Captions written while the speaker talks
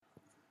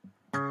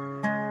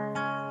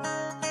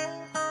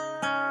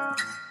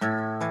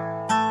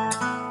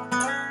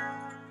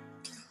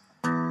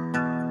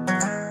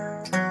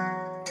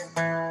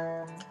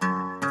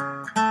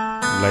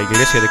La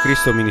Iglesia de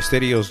Cristo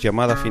Ministerios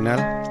Llamada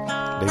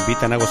Final le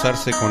invitan a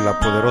gozarse con la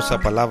poderosa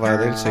palabra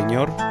del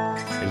Señor,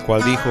 el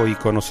cual dijo: y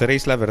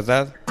conoceréis la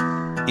verdad,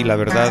 y la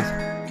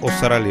verdad os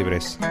hará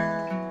libres.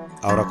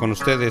 Ahora con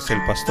ustedes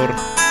el pastor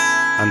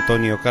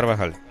Antonio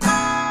Carvajal.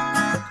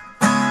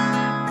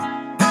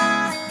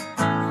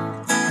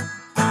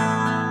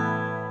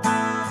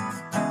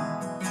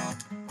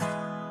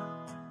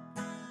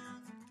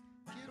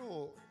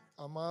 Quiero,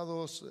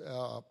 amados,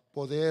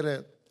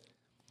 poder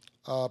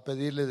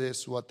pedirle de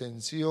su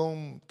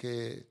atención,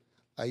 que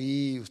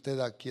ahí usted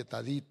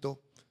aquietadito,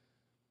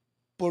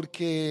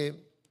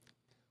 porque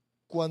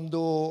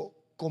cuando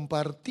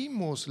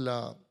compartimos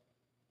la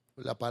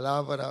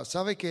palabra,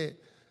 sabe que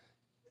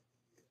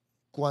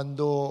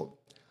cuando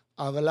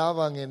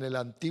hablaban en el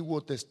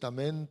Antiguo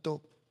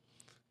Testamento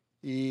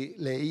y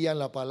leían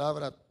la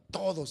palabra,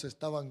 todos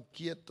estaban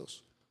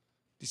quietos.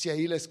 Dice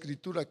ahí la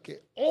Escritura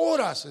que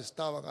horas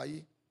estaban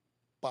ahí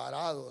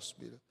parados,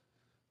 mira,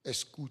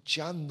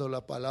 escuchando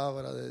la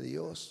palabra de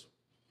Dios.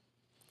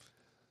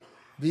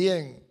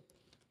 Bien,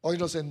 hoy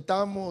nos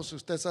sentamos,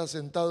 usted está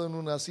sentado en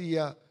una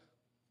silla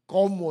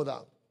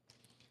cómoda.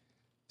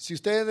 Si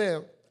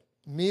usted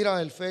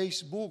mira el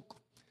Facebook,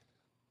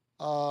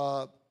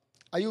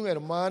 hay un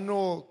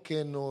hermano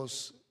que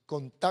nos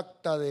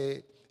contacta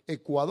de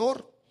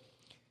Ecuador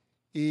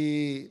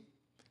y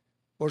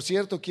por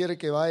cierto quiere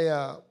que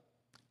vaya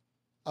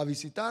a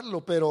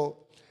visitarlo,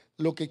 pero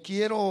lo que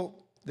quiero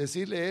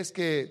decirle es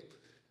que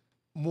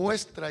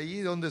muestra ahí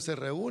donde se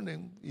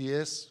reúnen y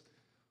es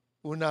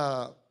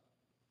no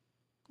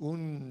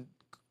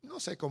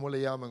sé cómo le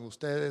llaman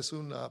ustedes,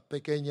 una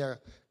pequeña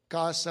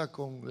casa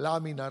con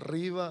lámina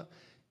arriba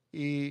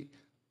y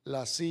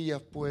las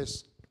sillas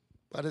pues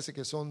parece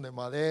que son de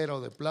madera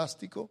o de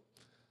plástico,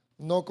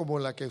 no como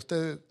la que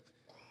usted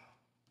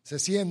se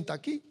sienta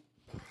aquí.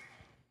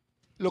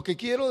 Lo que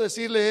quiero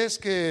decirle es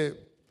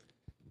que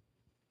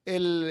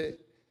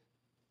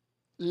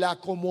la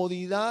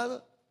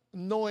comodidad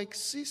no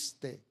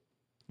existe,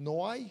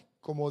 no hay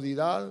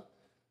comodidad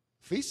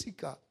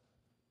física,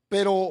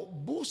 pero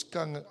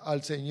buscan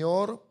al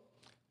Señor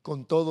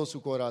con todo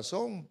su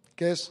corazón,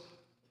 que es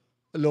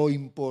lo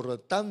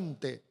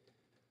importante,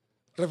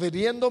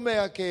 refiriéndome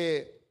a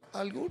que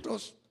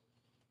algunos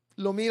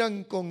lo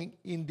miran con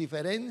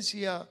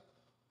indiferencia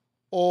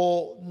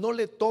o no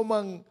le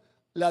toman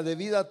la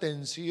debida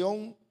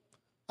atención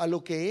a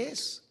lo que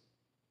es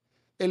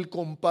el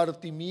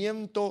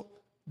compartimiento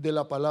de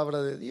la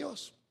palabra de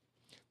Dios.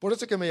 Por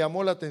eso que me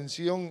llamó la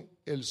atención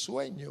el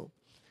sueño.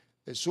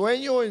 El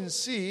sueño en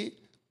sí,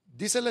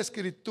 dice la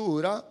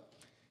Escritura,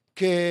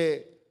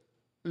 que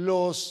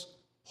los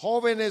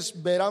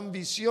jóvenes verán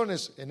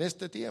visiones en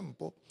este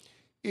tiempo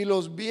y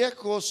los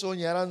viejos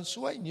soñarán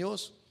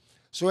sueños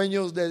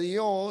de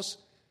Dios,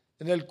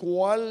 en el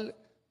cual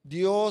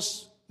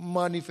Dios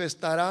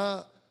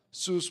manifestará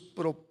sus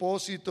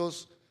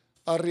propósitos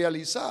a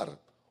realizar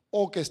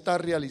o que está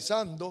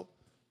realizando.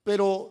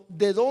 Pero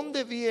 ¿de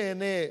dónde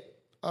viene,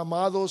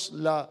 amados,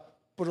 la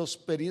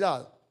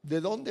prosperidad?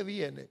 ¿De dónde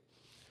viene?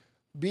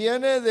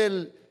 Viene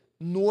del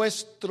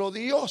nuestro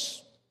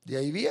Dios, de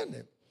ahí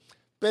viene.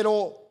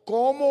 Pero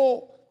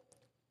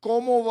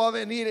 ¿cómo va a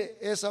venir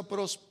esa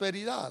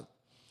prosperidad?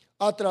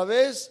 A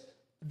través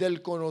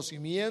del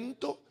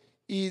conocimiento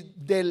y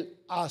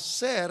del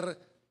hacer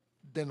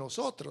de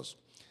nosotros.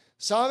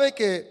 ¿Sabe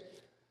que,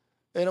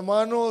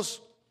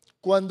 hermanos,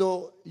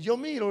 cuando yo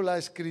miro la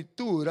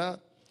Escritura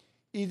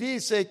y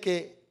dice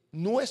que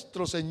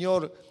nuestro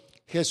Señor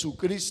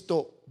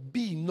Jesucristo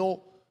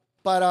vino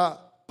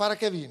 ¿para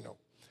qué vino?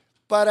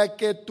 Para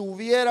que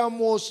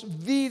tuviéramos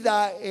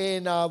vida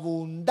en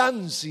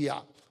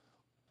abundancia.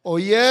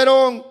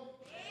 ¿Oyeron?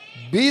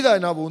 Vida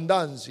en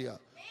abundancia,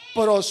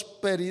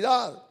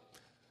 prosperidad.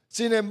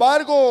 Sin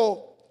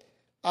embargo,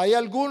 hay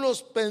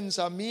algunos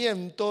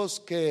pensamientos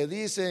que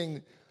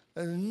dicen: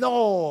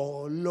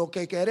 no, lo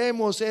que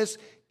queremos es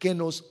que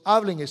nos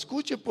hablen,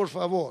 escuche por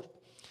favor,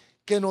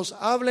 que nos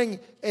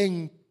hablen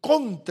en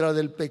contra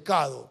del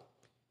pecado.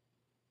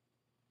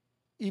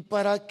 ¿Y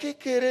para qué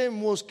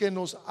queremos que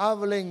nos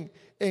hablen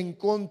en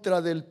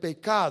contra del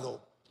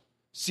pecado?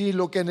 Si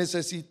lo que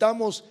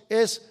necesitamos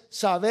es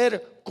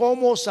saber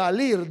cómo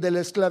salir de la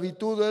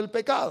esclavitud del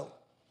pecado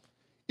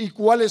y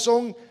cuáles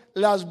son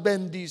las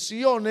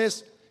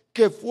bendiciones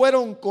que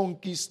fueron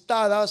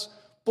conquistadas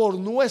por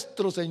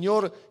nuestro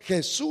Señor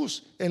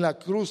Jesús en la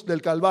cruz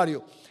del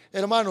Calvario.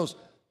 Hermanos,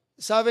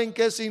 ¿saben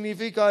qué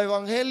significa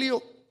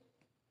evangelio?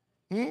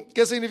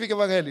 ¿Qué significa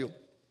evangelio?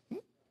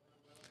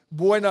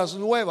 Buenas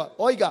nuevas.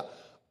 Oiga,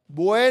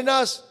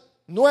 buenas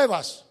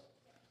nuevas.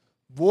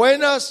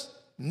 Buenas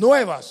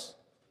nuevas.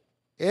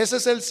 Ese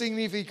es el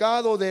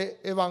significado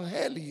de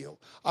evangelio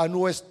a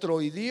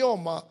nuestro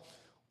idioma.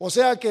 O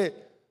sea que,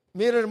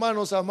 miren,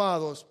 hermanos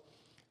amados,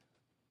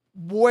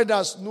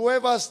 buenas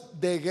nuevas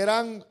de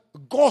gran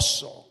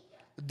gozo,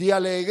 de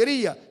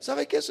alegría.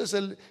 ¿Sabe que eso es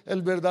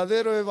el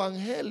verdadero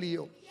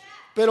evangelio?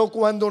 Pero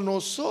cuando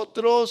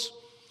nosotros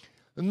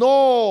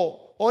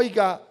no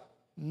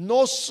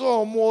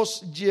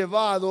somos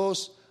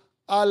llevados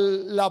a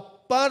la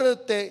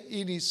parte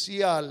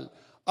inicial,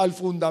 al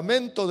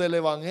fundamento del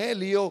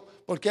Evangelio,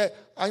 porque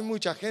hay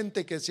mucha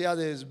gente que se ha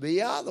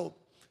desviado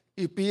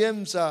y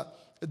piensa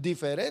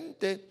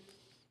diferente.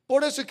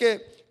 Por eso es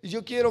que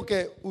yo quiero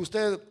que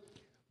usted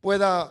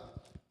pueda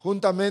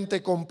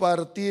juntamente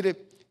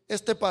compartir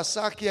este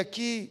pasaje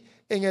aquí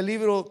en el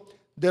libro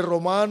de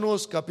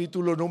Romanos,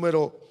 capítulo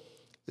número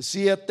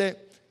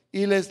 7,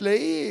 y les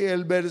leí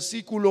el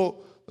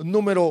versículo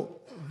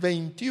número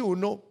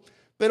 21,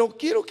 pero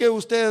quiero que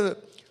usted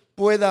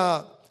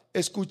pueda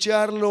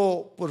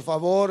escucharlo, por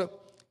favor,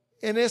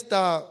 en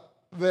esta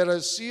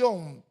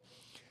versión.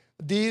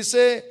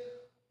 Dice: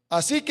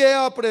 así que he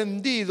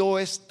aprendido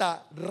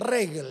esta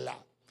regla: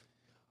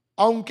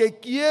 aunque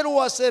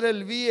quiero hacer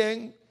el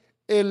bien,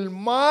 el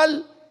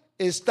mal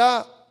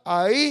está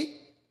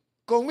ahí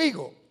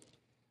conmigo.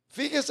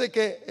 Fíjese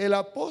que el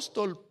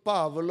apóstol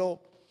Pablo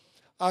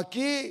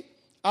aquí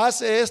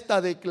hace esta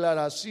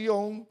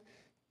declaración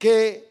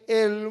que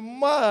el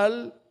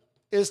mal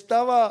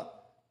estaba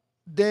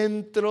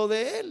dentro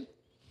de él.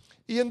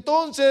 Y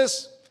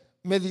entonces,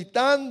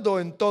 meditando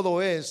en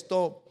todo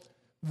esto,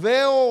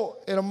 veo,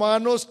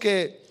 hermanos,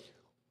 que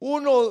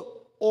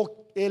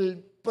el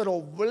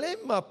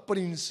problema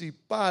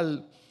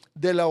principal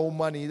de la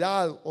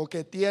humanidad o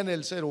que tiene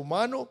el ser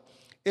humano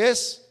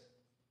es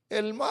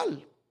el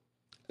mal,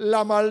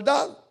 la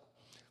maldad,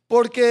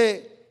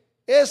 porque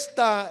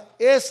esta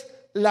es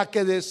la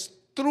que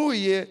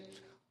destruye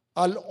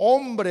al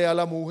hombre, a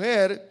la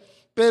mujer,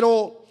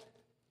 pero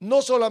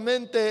no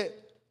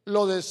solamente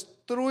lo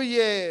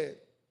destruye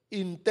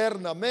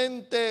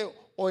internamente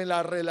o en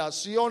las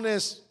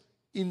relaciones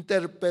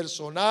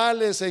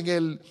interpersonales,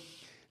 en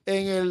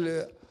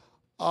el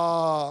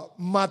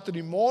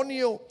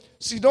matrimonio,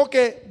 sino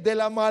que de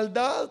la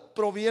maldad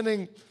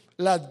provienen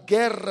las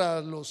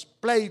guerras, los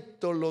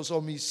pleitos, los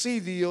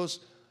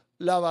homicidios,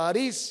 la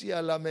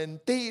avaricia, la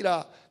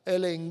mentira,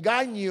 el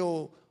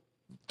engaño,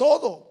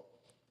 todo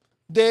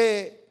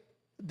de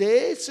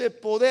ese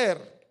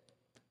poder,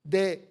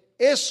 de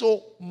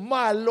eso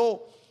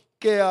malo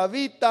que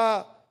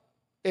habita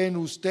en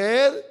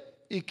usted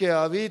y que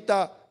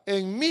habita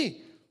en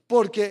mí,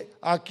 porque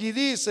aquí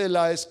dice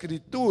la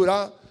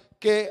Escritura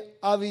que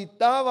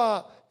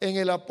habitaba en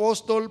el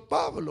apóstol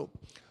Pablo.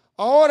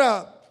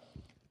 Ahora,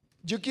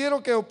 yo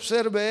quiero que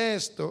observe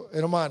esto,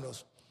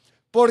 hermanos,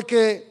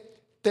 porque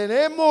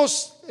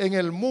tenemos en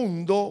el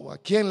mundo,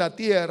 aquí en la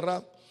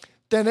tierra,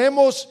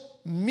 tenemos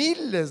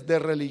miles de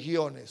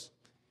religiones.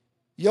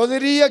 Yo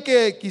diría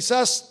que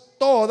quizás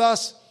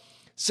todas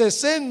se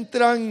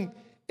centran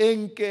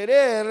en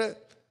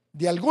querer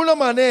de alguna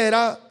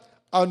manera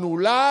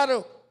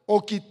anular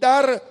o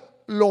quitar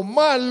lo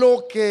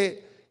malo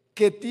que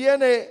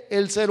tiene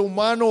el ser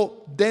humano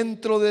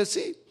dentro de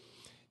sí,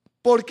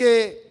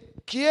 porque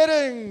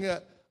quieren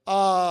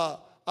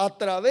a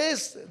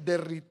través de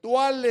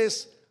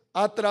rituales,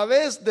 a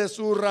través de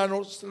su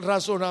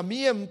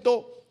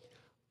razonamiento,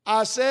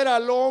 hacer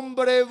al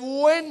hombre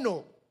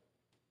bueno,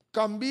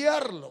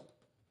 cambiarlo,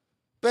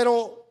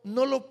 pero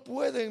no lo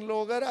pueden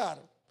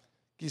lograr.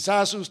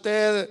 Quizás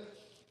usted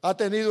ha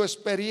tenido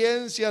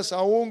experiencias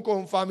aún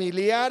con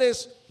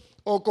familiares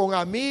o con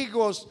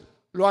amigos,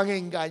 lo han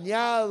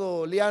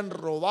engañado, le han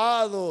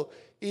robado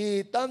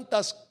y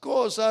tantas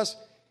cosas.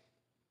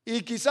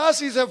 Y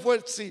quizás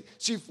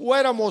si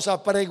fuéramos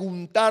a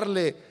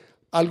preguntarle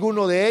a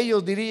alguno de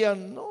ellos,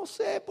 dirían: no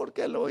sé por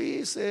qué lo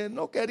hice,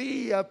 no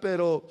quería,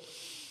 pero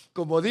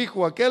como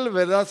dijo aquel,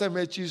 ¿verdad? Se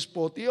me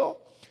chispoteó.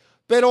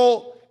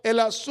 Pero el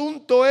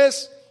asunto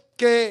es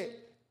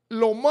que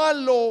lo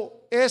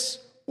malo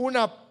es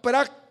una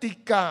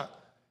práctica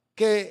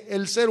que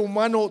el ser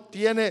humano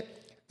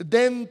tiene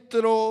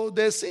dentro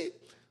de sí.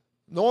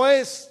 No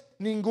es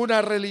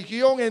ninguna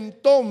religión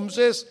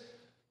entonces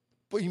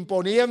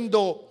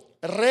imponiendo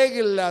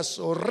reglas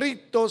o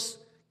ritos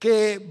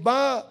que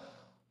va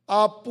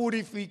a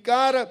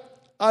purificar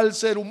al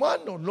ser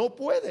humano. No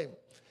pueden.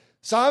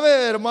 ¿Sabe,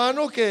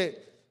 hermano,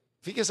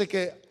 fíjese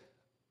que,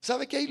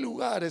 sabe que hay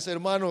lugares,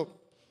 hermano?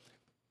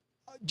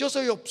 Yo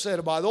soy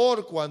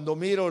observador cuando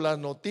miro las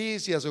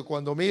noticias o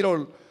cuando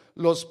miro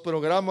los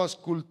programas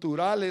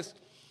culturales,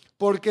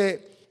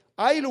 porque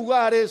hay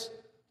lugares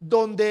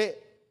donde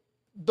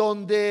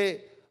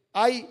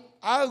hay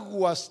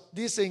aguas,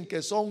 dicen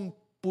que son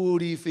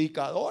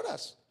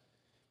purificadoras,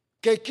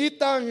 que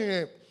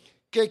quitan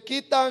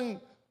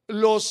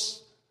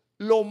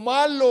lo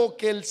malo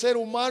que el ser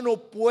humano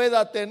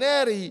pueda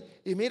tener.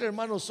 Y mire,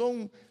 hermano,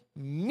 son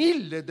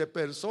miles de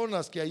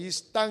personas que ahí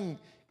están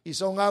y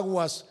son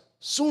aguas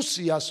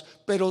sucias,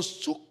 pero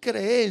su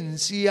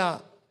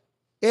creencia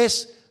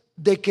es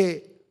de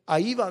que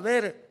ahí va a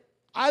haber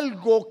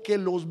algo que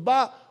los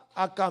va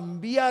a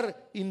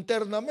cambiar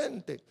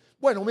internamente.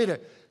 Bueno,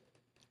 mire,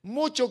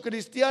 mucho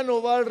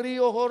cristiano va al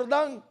río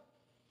Jordán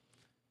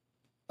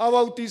a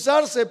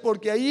bautizarse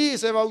porque allí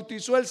se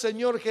bautizó el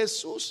Señor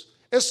Jesús.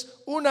 Es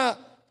una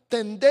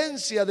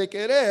tendencia de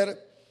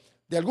querer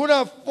de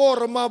alguna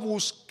forma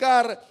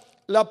buscar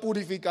la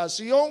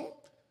purificación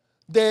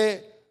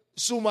de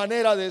su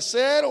manera de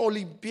ser o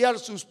limpiar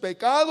sus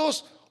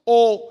pecados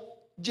o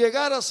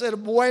llegar a ser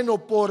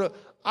bueno por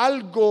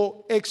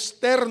algo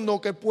externo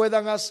que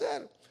puedan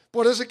hacer.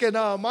 Por eso es que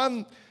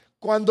Naamán,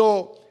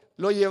 cuando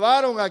lo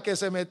llevaron a que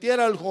se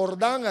metiera al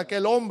Jordán,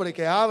 aquel hombre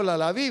que habla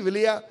la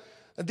Biblia,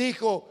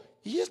 dijo,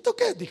 ¿y esto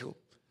qué? Dijo,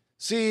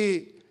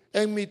 si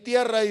en mi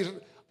tierra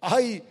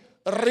hay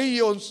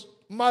ríos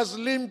más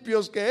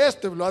limpios que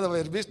este. Lo ha de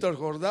haber visto el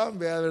Jordán,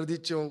 de haber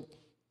dicho,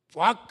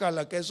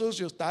 guácala, qué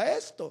sucio está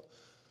esto.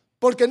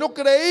 Porque no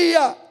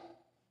creía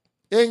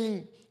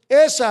en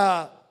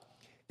esa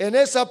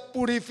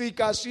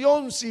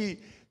purificación. Si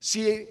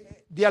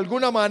de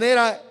alguna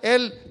manera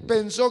él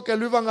pensó que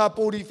lo iban a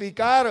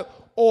purificar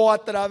o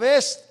a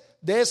través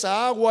de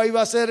esa agua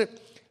iba a ser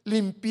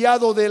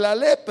limpiado de la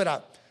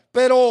lepra.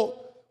 Pero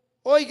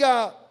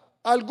oiga,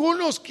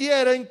 algunos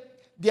quieren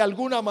de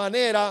alguna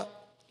manera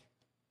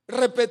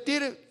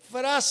repetir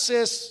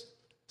frases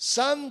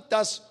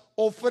santas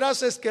o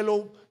frases que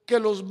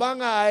los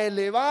van a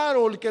elevar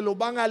o que los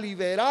van a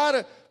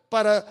liberar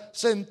para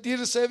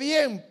sentirse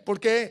bien,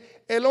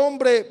 porque el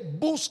hombre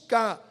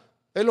busca,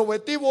 el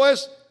objetivo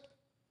es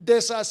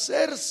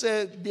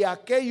deshacerse de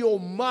aquello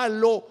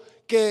malo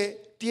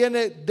que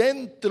tiene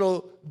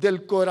dentro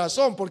del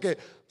corazón, porque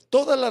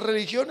todas las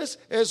religiones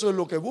eso es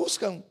lo que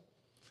buscan,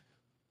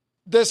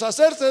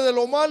 deshacerse de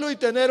lo malo y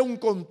tener un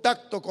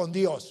contacto con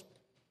Dios.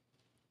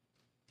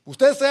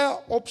 Usted sea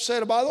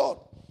observador.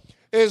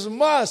 Es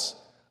más,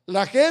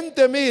 la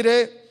gente,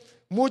 mire,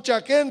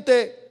 mucha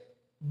gente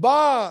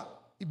va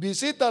y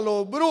visita a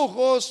los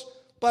brujos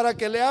para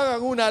que le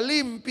hagan una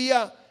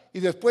limpia y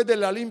después de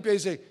la limpia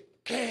dice,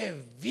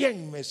 qué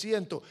bien me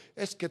siento.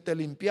 Es que te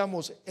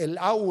limpiamos el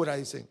aura,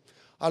 dicen.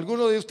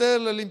 ¿Alguno de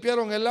ustedes le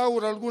limpiaron el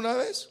aura alguna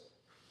vez?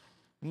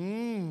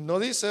 No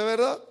dice,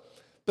 ¿verdad?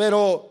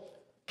 Pero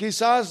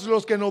quizás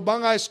los que nos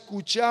van a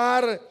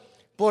escuchar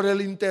por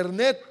el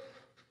internet,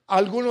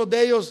 algunos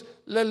de ellos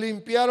le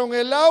limpiaron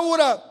el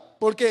aura,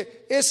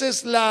 porque ese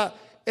es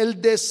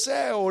el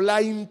deseo,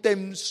 la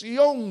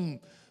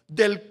intención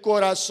del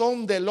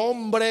corazón del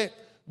hombre,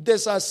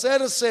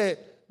 deshacerse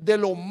de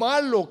lo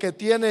malo que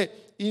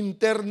tiene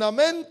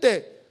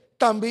internamente.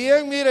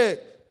 También,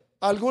 mire,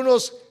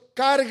 algunos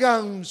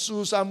cargan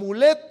sus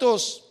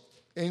amuletos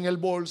en el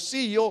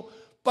bolsillo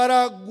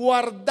para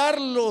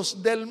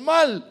guardarlos del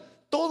mal.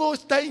 Todo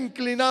está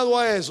inclinado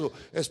a eso.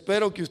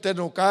 Espero que usted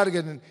no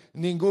cargue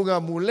ningún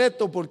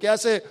amuleto, porque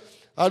hace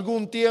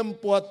algún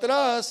tiempo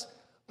atrás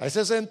ahí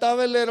se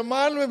sentaba el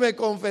hermano y me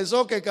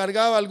confesó que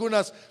cargaba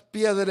algunas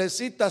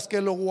piedrecitas que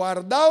lo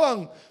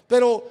guardaban.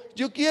 Pero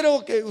yo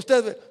quiero que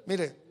usted,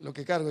 mire lo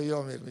que cargo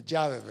yo, mi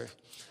llave.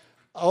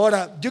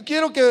 Ahora, yo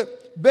quiero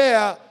que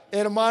vea,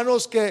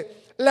 hermanos,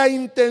 que la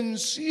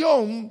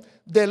intención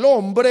del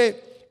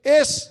hombre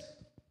es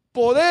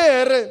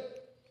poder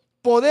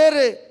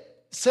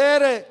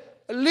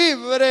ser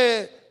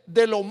libre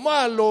de lo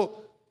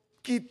malo,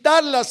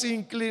 quitar las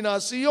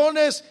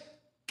inclinaciones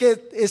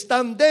que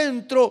están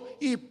dentro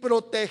y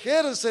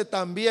protegerse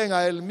también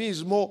a él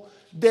mismo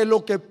de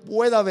lo que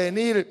pueda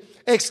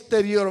venir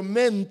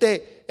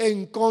exteriormente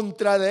en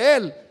contra de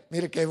él.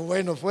 Mire qué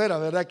bueno fuera,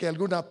 ¿verdad? Que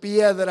alguna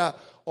piedra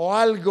o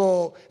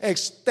algo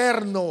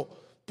externo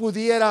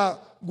pudiera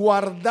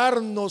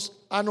guardarnos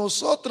a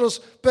nosotros,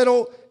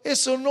 pero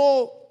eso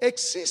no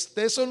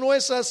existe, eso no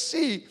es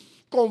así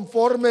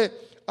conforme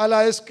a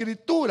la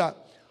Escritura.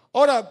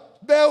 Ahora,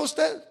 vea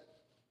usted,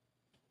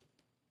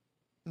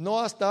 no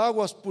hasta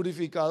aguas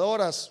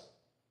purificadoras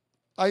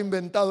ha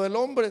inventado el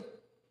hombre.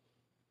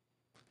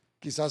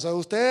 Quizás a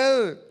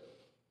usted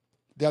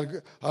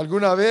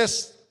alguna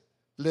vez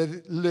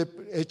le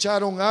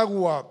echaron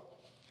agua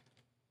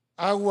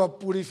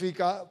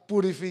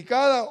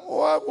purificada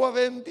o agua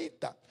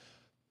bendita.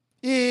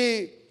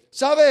 Y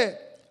sabe,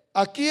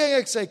 aquí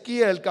en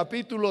Ezequiel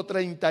capítulo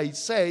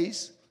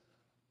 36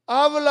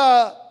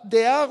 habla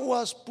de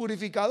aguas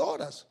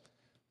purificadoras,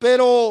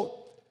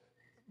 pero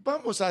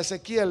vamos a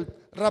Ezequiel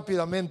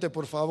rápidamente,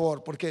 por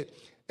favor, porque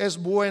es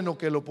bueno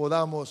que lo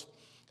podamos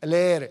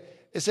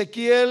leer.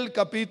 Ezequiel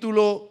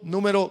capítulo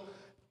número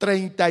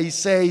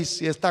 36,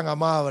 si es tan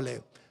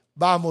amable.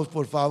 Vamos,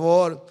 por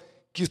favor,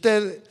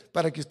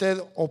 para que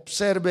usted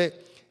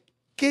observe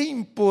qué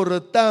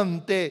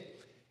importante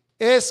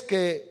es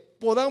que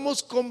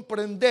podamos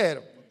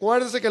comprender.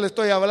 Acuérdese que le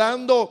estoy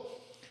hablando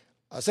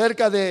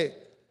acerca de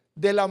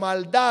la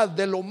maldad,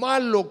 de lo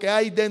malo que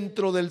hay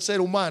dentro del ser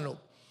humano.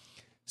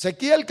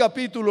 Ezequiel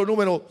capítulo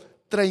número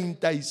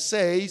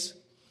 36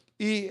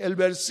 y el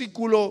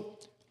versículo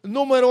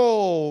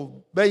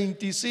número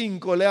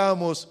 25,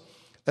 leamos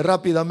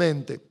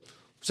rápidamente.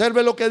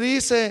 Observe lo que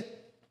dice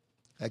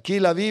aquí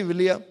la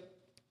Biblia.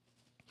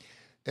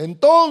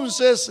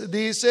 Entonces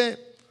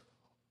dice,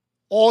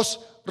 os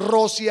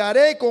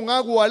rociaré con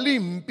agua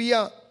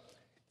limpia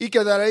y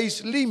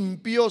quedaréis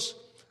limpios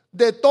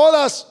de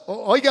todas,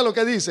 oiga lo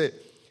que dice,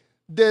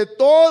 de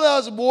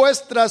todas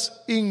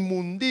vuestras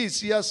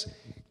inmundicias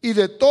y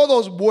de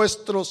todos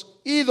vuestros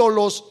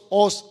ídolos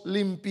os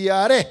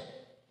limpiaré.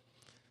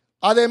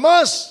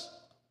 Además,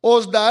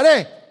 os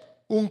daré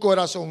un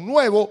corazón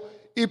nuevo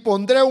y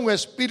pondré un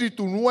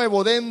espíritu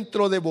nuevo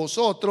dentro de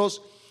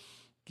vosotros.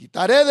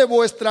 Quitaré de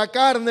vuestra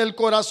carne el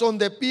corazón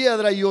de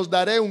piedra y os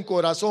daré un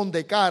corazón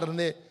de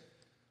carne.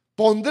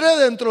 Pondré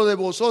dentro de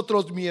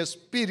vosotros mi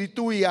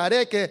espíritu y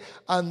haré que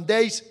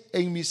andéis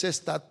en mis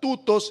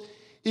estatutos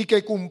y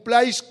que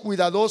cumpláis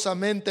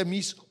cuidadosamente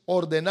mis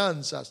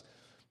ordenanzas.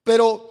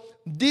 Pero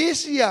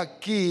dice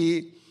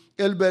aquí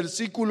el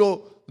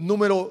versículo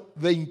número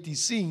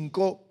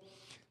 25,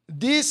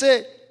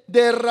 dice: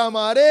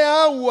 derramaré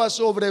agua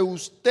sobre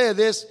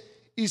ustedes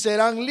y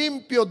serán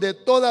limpios de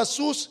todas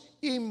sus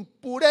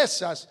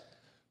impurezas.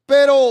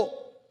 Pero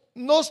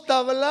no está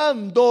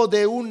hablando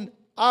de un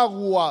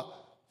agua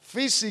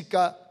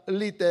física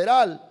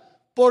literal,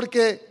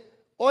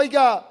 porque,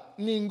 oiga,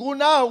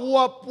 ningún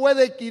agua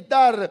puede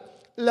quitar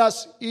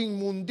las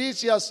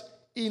inmundicias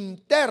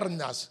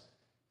internas.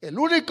 El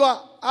único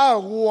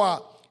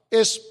agua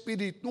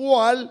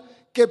espiritual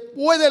que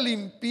puede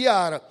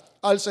limpiar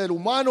al ser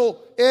humano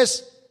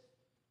es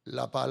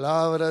la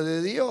palabra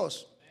de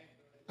Dios.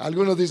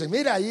 Algunos dicen: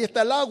 mira, ahí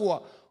está el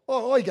agua.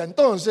 Oiga,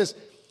 entonces,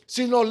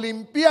 si nos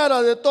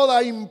limpiara de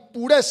toda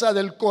impureza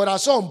del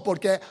corazón,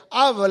 porque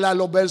habla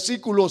los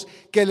versículos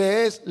que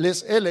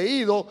les he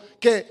leído,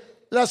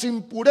 que las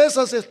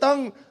impurezas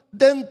están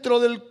dentro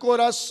del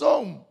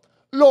corazón,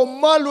 lo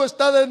malo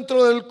está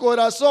dentro del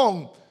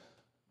corazón.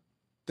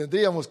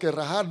 Tendríamos que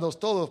rajarnos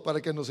todos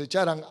para que nos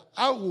echaran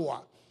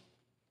agua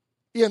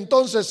y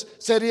entonces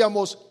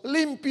seríamos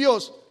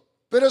limpios,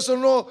 pero eso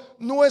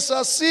no es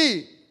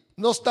así.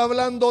 No está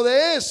hablando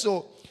de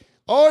eso.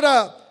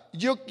 Ahora,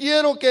 yo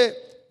quiero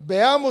que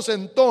veamos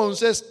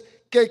entonces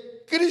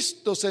que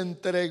Cristo se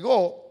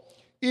entregó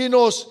y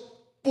nos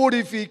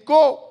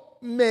purificó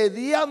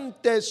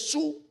mediante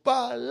su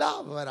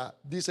palabra,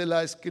 dice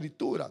la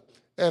Escritura,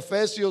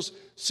 Efesios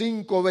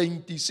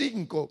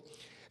 5:25.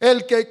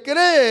 El que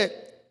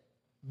cree,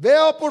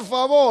 vea por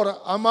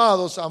favor,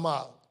 amados,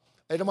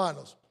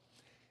 hermanos,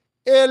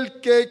 el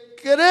que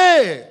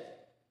cree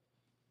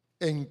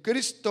en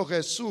Cristo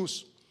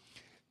Jesús,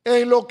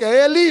 en lo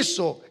que Él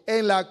hizo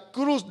en la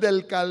cruz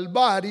del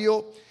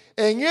Calvario,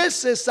 en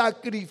ese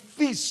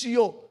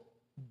sacrificio,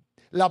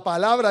 la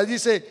palabra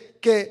dice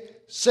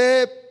que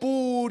se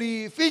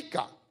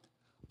purifica.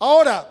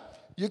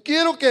 Ahora, yo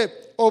quiero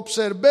que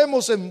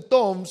observemos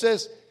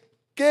entonces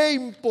qué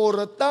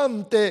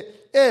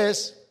importante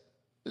es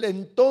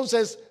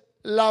entonces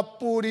la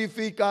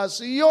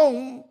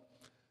purificación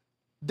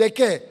de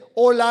qué,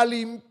 o la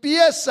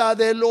limpieza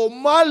de lo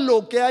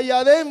malo que hay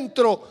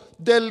adentro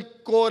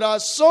del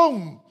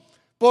corazón,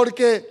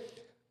 porque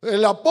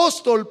el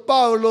apóstol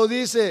Pablo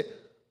dice: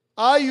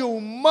 hay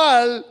un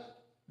mal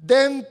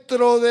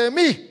dentro de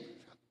mí.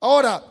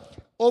 Ahora,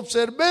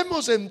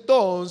 observemos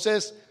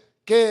entonces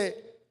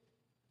que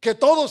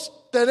todos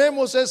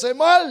tenemos ese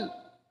mal,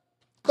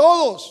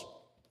 todos.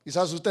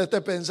 Quizás usted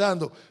esté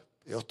pensando: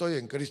 yo estoy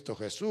en Cristo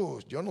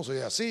Jesús, yo no soy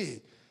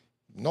así,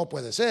 no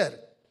puede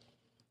ser.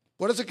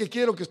 Por eso es que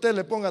quiero que usted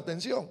le ponga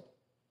atención.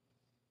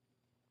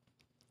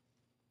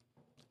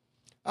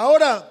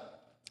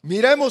 Ahora,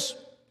 miremos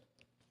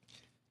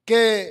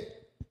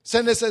que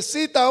se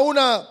necesita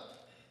una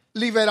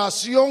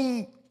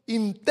liberación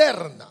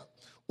interna,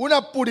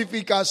 una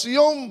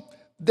purificación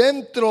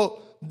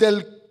dentro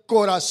del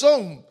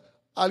corazón.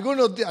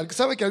 Algunos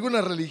saben que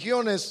algunas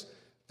religiones,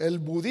 el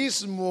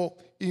budismo,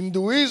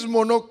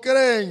 hinduismo, no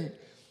creen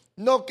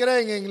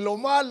en lo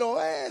malo.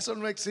 Eso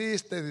no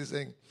existe,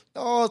 dicen.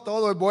 No,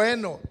 todo es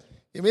bueno.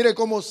 Y mire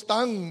cómo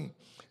están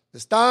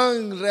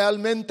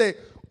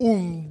realmente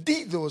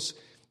hundidos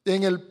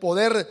en el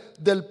poder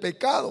del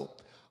pecado.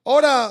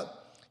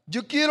 Ahora,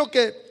 yo quiero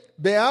que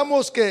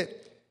veamos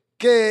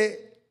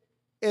que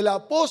el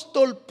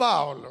apóstol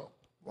Pablo,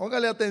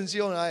 póngale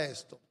atención a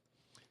esto,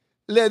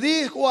 le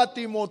dijo a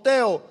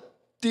Timoteo: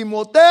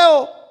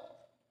 Timoteo,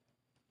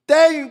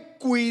 ten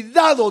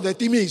cuidado de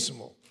ti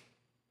mismo.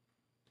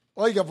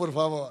 Oiga, por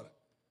favor,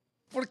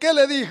 ¿por qué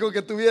le dijo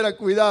que tuviera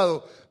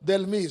cuidado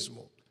del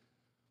mismo?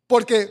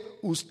 Porque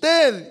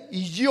usted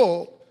y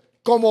yo,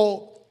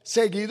 como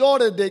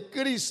seguidores de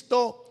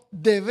Cristo,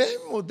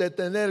 debemos de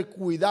tener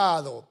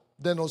cuidado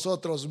de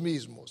nosotros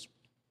mismos.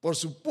 Por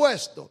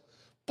supuesto.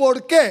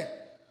 ¿Por qué?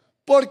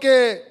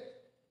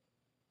 Porque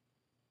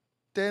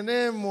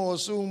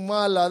tenemos un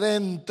mal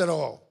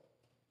adentro.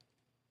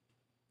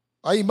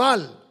 Hay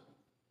mal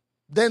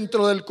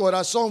dentro del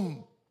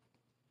corazón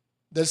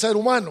del ser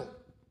humano.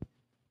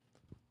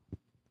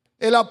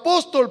 El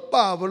apóstol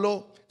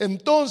Pablo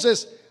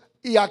entonces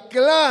y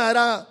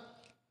aclara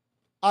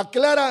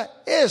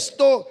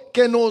esto,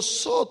 que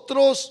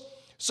nosotros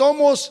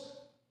somos,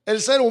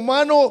 el ser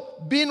humano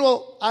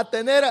vino a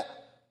tener,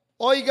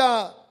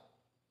 oiga,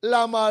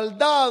 la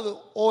maldad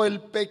o el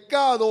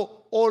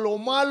pecado o lo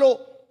malo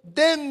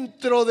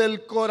dentro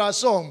del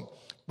corazón.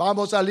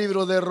 Vamos al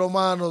libro de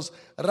Romanos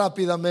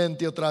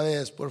rápidamente otra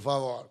vez, por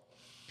favor.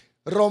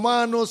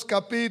 Romanos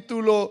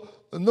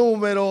capítulo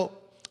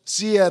número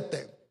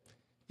 7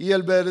 y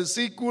el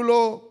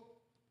versículo,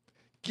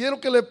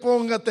 quiero que le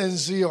ponga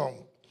atención,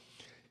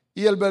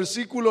 y el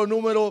versículo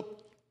número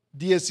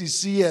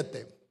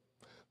 17.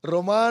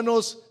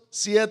 Romanos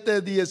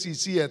 7,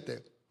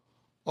 17.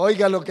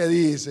 Oiga lo que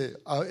dice,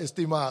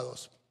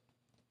 estimados.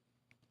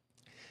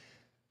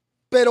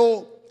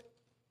 Pero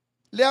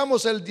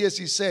leamos el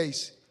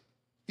 16.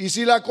 Y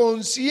si la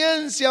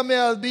conciencia me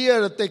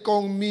advierte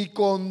con mi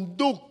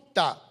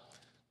conducta,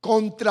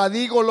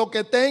 contradigo lo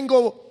que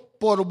tengo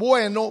por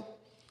bueno,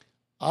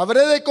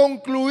 habré de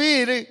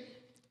concluir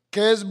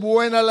que es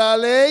buena la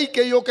ley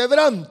que yo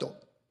quebranto.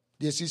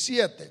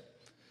 17.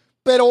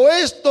 Pero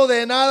esto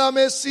de nada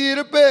me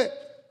sirve,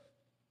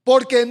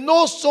 porque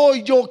no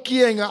soy yo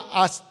quien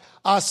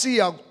así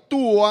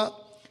actúa,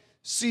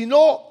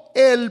 sino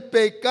el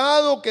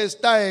pecado que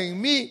está en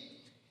mí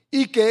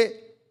y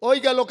que,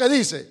 oiga lo que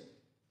dice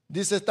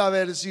esta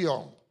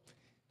versión,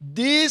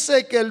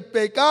 dice que el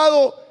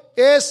pecado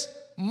es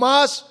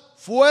más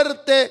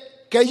fuerte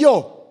que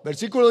yo.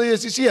 Versículo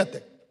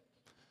 17.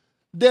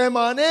 De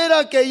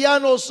manera que ya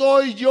no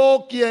soy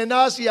yo quien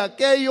hace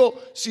aquello,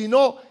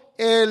 sino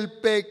el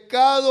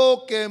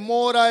pecado que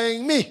mora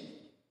en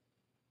mí.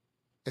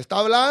 Está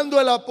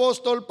hablando el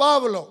apóstol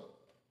Pablo.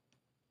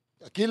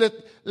 Aquí le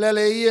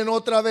leí en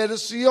otra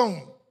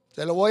versión.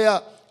 Se lo voy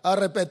a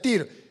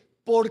repetir.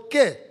 ¿Por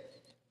qué?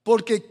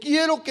 Porque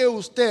quiero que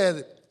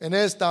usted en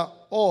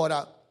esta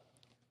hora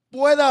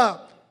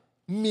pueda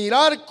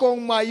mirar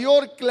con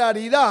mayor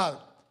claridad,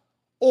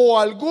 o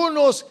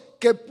algunos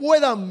que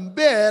puedan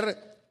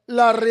ver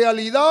la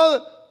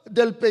realidad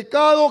del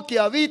pecado que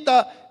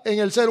habita en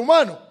el ser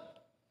humano.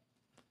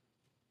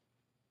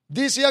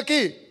 Dice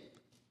aquí,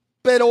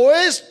 pero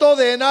esto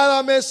de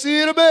nada me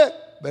sirve,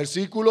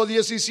 versículo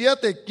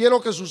 17, quiero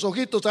que sus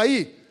ojitos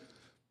ahí,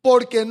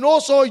 porque no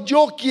soy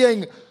yo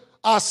quien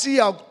así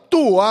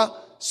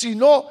actúa,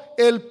 sino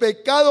el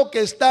pecado que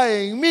está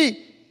en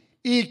mí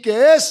y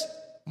que es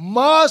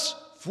más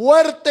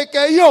fuerte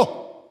que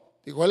yo,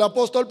 dijo el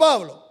apóstol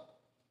Pablo.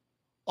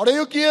 Ahora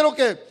yo quiero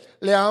que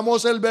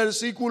leamos el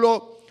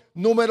versículo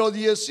número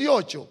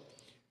 18.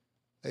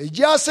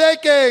 Ya sé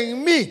que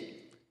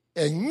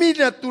en mi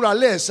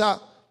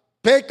naturaleza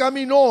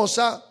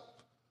pecaminosa,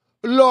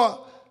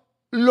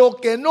 lo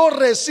que no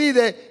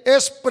reside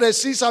es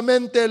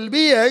precisamente el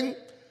bien,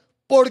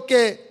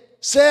 porque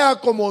sea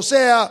como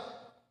sea,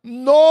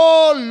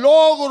 no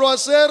logro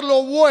hacer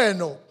lo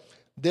bueno.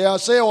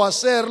 Deseo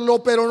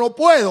hacerlo, pero no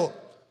puedo.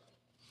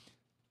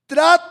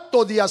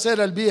 Trato de hacer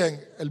el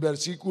bien, el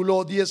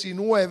versículo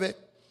 19,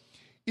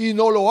 y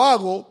no lo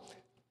hago.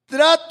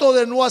 Trato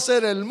de no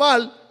hacer el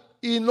mal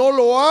y no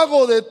lo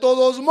hago de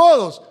todos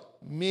modos.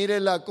 Mire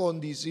la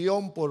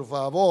condición, por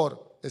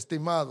favor,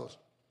 estimados,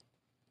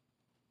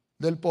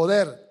 del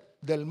poder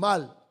del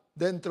mal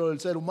dentro del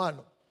ser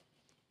humano.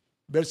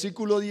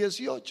 Versículo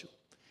 18.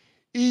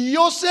 Y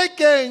yo sé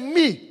que en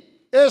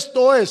mí,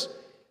 esto es,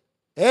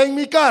 en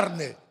mi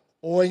carne,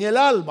 o en el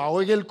alma,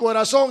 o en el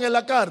corazón, en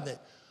la carne,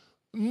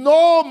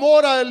 no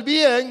mora el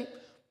bien,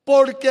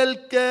 porque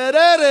el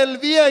querer el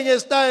bien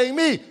está en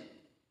mí,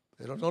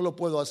 pero no lo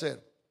puedo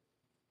hacer.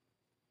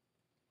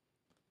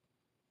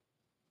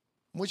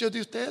 Muchos de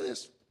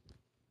ustedes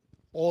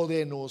o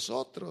de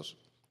nosotros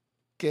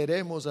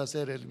queremos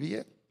hacer el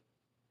bien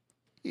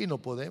y no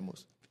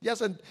podemos.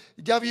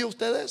 ¿Ya vio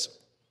usted eso?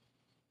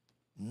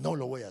 No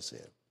lo voy a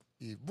hacer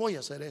y voy a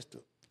hacer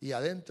esto. Y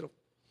adentro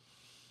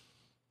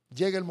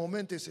llega el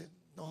momento y dice,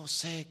 no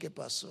sé qué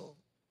pasó.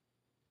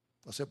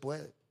 No se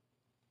puede.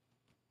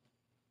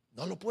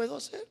 No lo puedo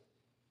hacer.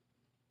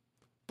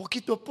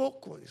 Poquito a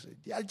poco, dice,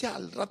 ya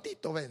al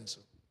ratito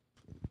venzo.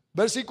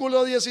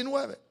 Versículo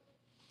 19.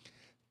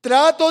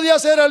 Trato de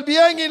hacer el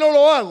bien y no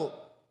lo hago.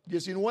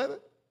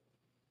 19.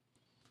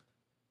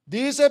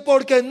 Dice,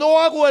 porque no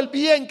hago el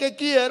bien que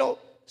quiero,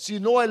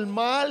 sino el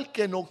mal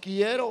que no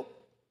quiero.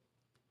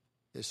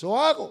 Eso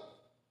hago.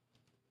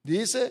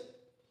 Dice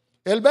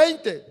el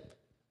 20.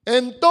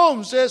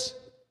 Entonces,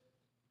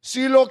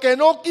 si lo que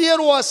no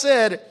quiero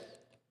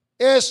hacer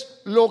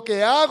es lo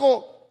que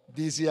hago,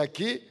 dice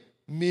aquí,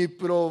 mi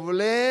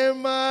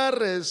problema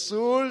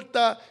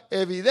resulta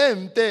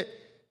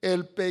evidente.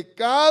 El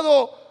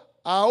pecado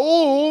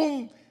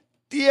aún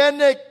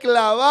tiene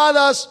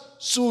clavadas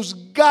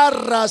sus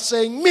garras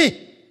en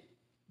mí,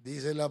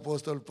 dice el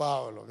apóstol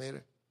Pablo.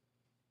 Mire,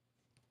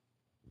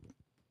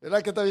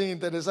 ¿verdad que está bien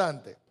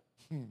interesante?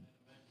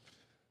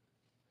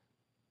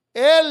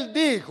 Él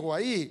dijo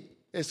ahí,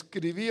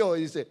 escribió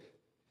y dice,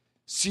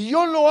 si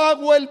yo no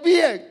hago el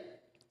bien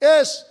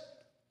es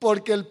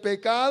porque el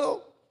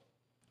pecado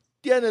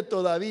tiene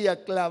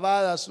todavía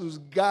clavadas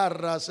sus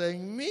garras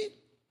en mí.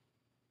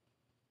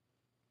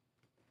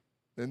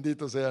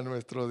 Bendito sea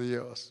nuestro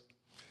Dios.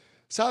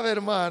 ¿Sabe,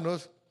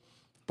 hermanos?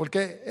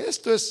 Porque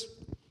esto es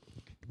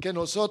que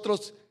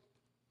nosotros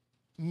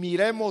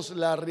miremos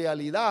la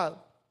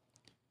realidad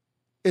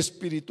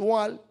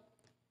espiritual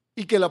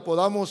y que la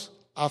podamos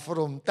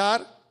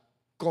afrontar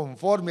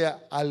conforme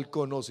al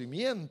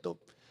conocimiento.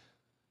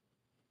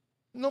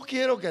 No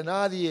quiero que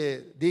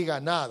nadie diga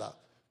nada,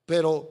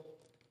 pero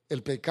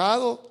el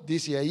pecado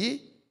dice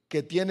ahí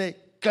que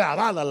tiene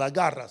clavadas las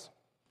garras.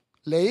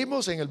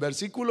 Leímos en el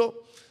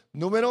versículo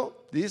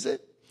número,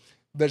 dice,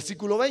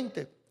 Versículo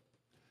 20.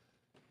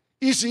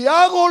 Y si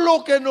hago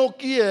lo que no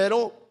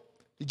quiero,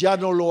 ya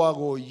no lo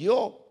hago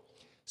yo,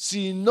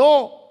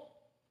 sino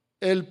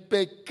el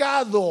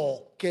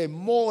pecado que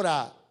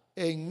mora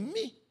en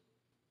mí.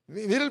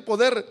 Mira el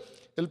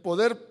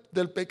poder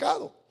del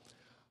pecado.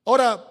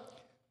 Ahora,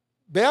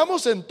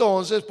 veamos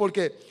entonces,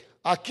 porque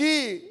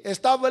aquí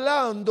está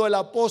hablando el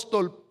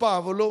apóstol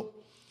Pablo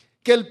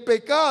que el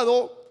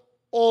pecado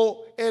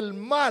o el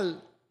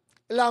mal,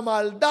 la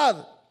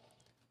maldad,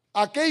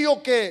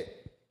 aquello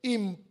que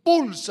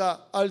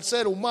impulsa al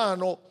ser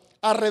humano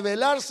a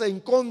rebelarse en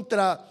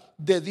contra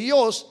de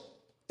Dios,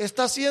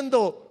 está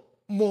siendo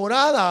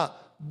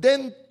morada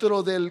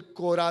dentro del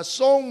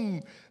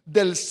corazón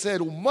del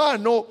ser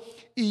humano,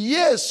 y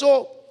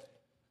eso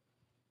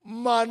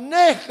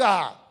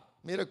maneja,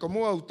 mire,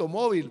 como un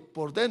automóvil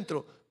por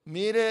dentro.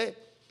 Mire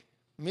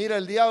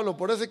el diablo.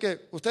 Por eso es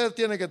que usted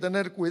tiene que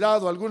tener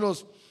cuidado.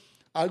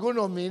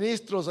 Algunos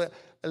ministros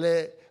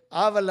le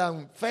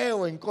hablan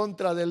feo en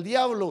contra del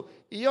diablo,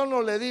 y yo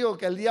no le digo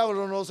que el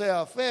diablo no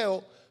sea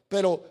feo,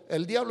 pero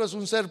el diablo es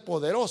un ser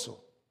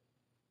poderoso.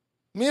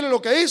 Mire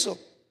lo que hizo: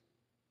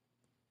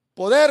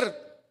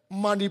 poder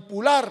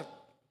manipular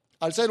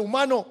al ser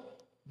humano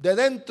de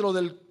dentro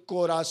del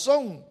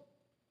corazón.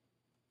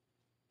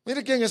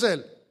 Mire quién es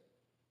él.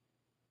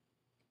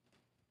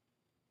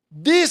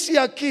 Dice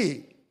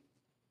aquí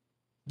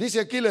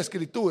la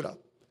escritura,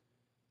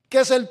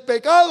 que es el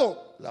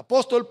pecado. El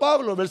apóstol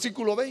Pablo,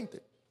 versículo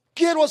 20.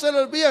 Quiero hacer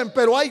el bien,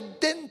 pero hay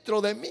dentro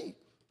de mí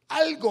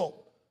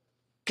algo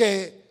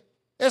que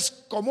es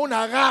como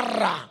una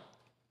garra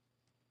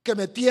que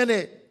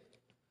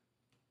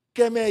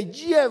me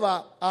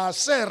lleva a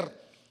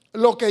hacer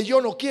lo que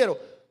yo no quiero.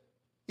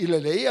 Y le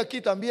leí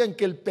aquí también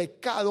que el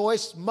pecado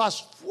es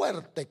más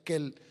fuerte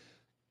que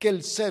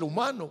el ser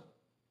humano.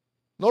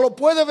 No lo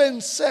puede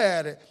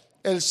vencer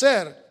el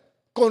ser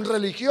con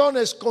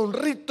religiones, con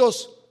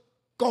ritos,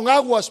 con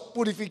aguas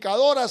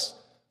purificadoras,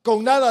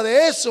 con nada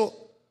de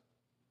eso,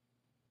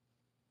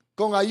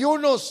 con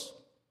ayunos,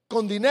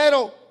 con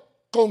dinero,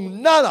 con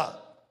nada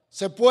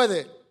se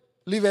puede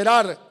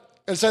liberar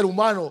el ser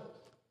humano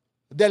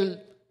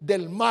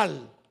del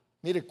mal.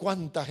 Mire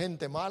cuánta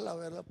gente mala,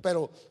 ¿verdad?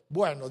 Pero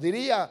bueno,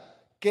 diría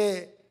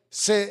que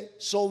se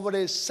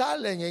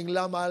sobresalen en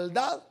la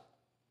maldad.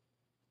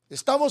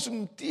 Estamos en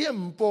un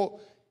tiempo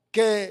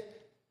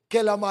que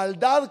la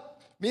maldad,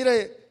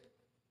 mire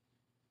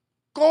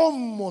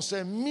cómo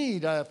se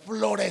mira,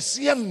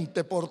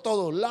 floreciente por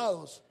todos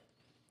lados.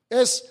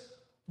 Es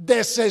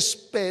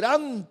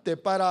desesperante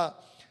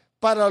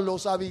para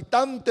los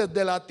habitantes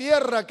de la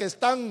tierra que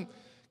están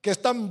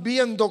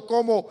viendo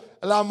cómo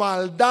la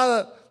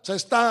maldad se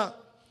está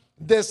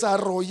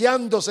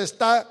desarrollando, se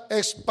está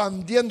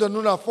expandiendo en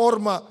una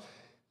forma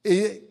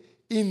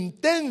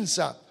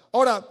intensa.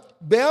 Ahora,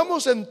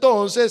 veamos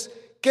entonces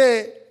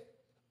que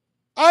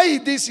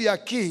dice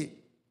aquí,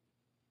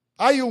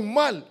 hay un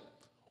mal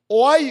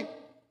o hay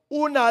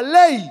una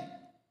ley,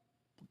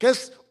 que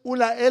es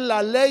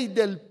la ley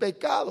del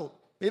pecado.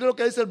 Mire lo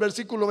que dice el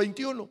versículo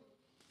 21.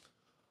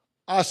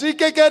 Así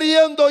que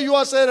queriendo yo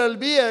hacer el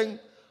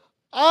bien,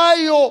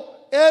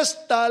 hallo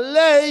esta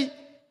ley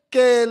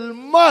que el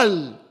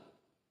mal,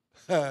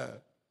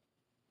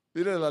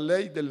 mire, la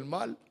ley del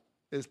mal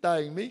está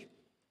en mí.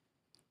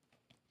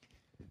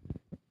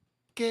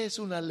 ¿Qué es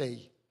una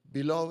ley,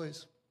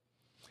 beloveds?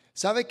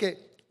 ¿Sabe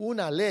que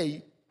una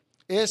ley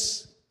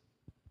es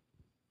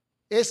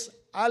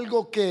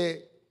algo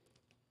que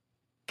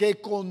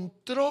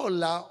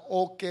controla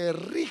o que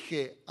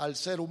rige al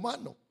ser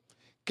humano,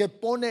 que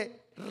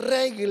pone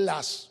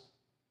reglas?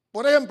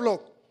 Por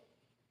ejemplo,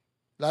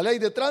 la ley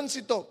de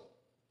tránsito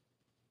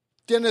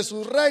tiene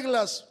sus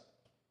reglas.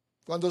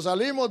 Cuando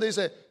salimos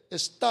dice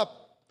stop,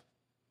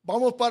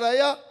 vamos para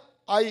allá,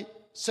 hay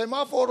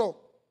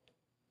semáforo,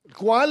 el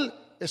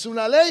cual es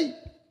una ley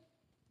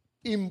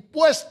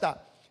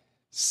impuesta.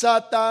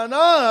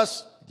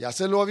 Satanás, ya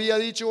se lo había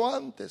dicho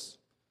antes,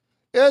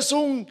 es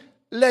un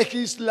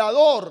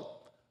legislador,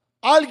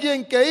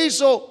 alguien que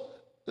hizo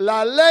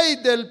la ley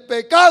del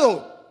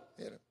pecado.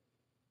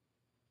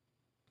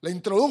 Le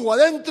introdujo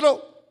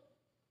adentro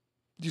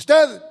de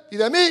usted y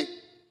de mí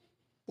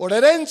por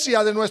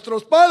herencia de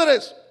nuestros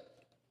padres.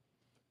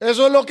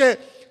 Eso es lo que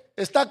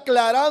está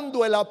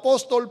aclarando el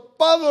apóstol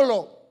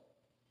Pablo,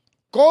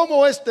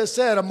 cómo este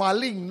ser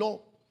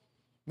maligno,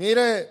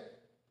 mire,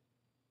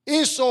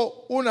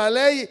 hizo una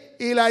ley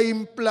y la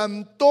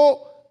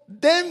implantó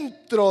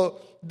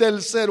dentro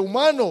del ser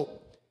humano,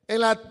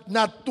 en la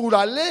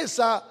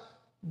naturaleza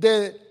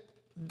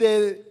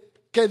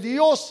que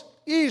Dios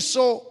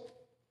hizo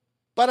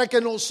para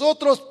que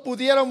nosotros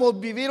pudiéramos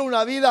vivir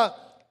una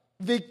vida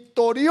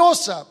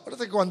victoriosa.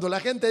 Parece que cuando la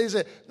gente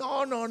dice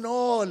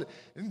no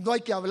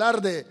hay que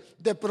hablar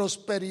de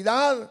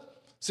prosperidad,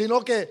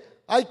 sino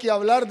que hay que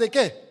hablar de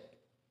 ¿qué?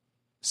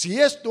 Si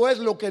esto es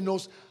lo que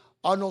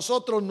a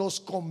nosotros nos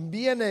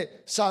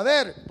conviene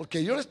saber,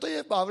 porque yo le estoy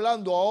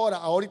hablando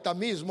ahorita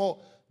mismo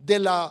de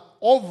la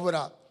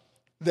obra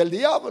del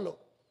diablo,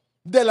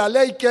 de la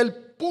ley que él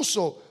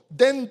puso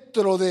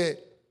dentro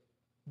de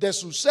de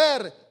su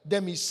ser,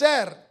 de mi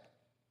ser.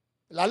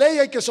 La ley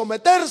hay que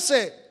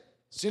someterse.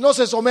 Si no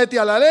se somete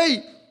a la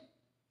ley,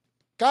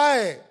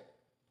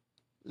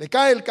 le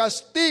cae el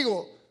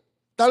castigo.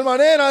 Tal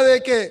manera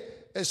de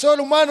que el ser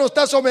humano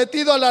está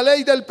sometido a la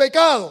ley del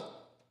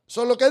pecado.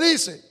 Eso es lo que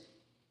dice.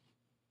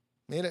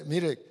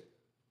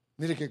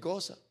 Mire qué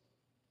cosa.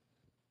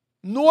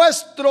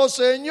 Nuestro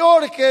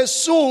Señor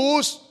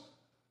Jesús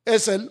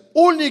es el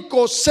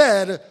único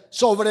ser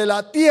sobre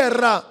la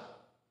tierra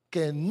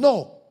que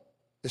no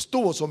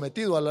estuvo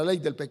sometido a la ley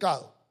del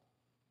pecado.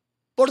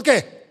 ¿Por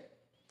qué?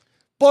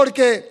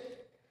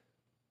 Porque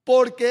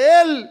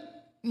Él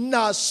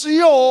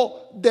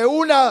nació de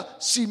una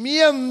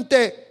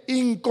simiente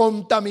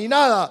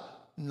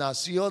incontaminada.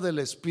 Nació del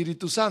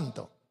Espíritu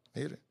Santo.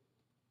 Mire,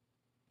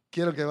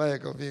 quiero que vaya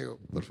conmigo,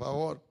 por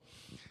favor,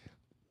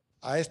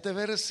 a este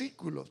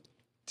versículo,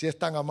 si es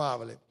tan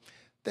amable.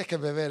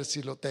 Déjeme ver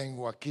si lo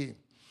tengo aquí.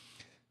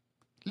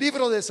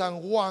 Libro de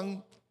San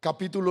Juan,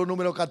 capítulo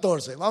número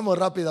 14. Vamos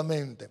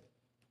rápidamente.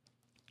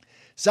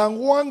 San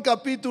Juan,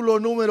 capítulo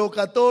número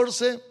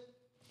 14.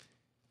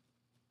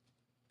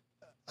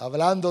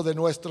 Hablando de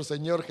nuestro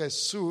Señor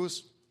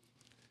Jesús,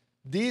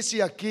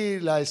 dice aquí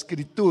la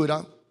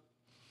Escritura,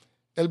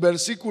 el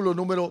versículo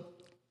número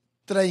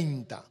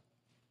 30.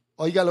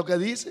 Oiga lo que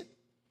dice.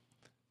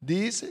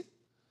 Dice,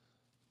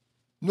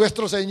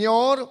 nuestro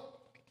Señor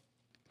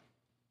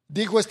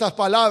dijo estas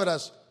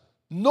palabras: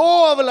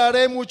 no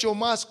hablaré mucho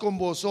más con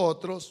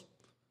vosotros,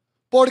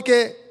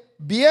 porque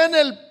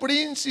viene el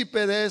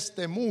príncipe de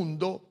este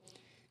mundo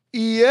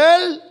y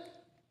él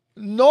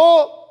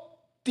no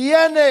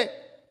tiene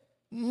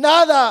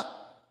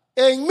nada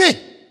en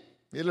mí.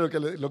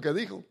 Mire lo que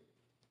dijo.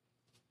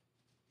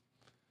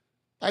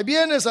 Ahí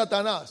viene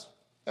Satanás.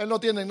 Él no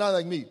tiene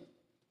nada en mí.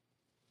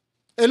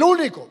 El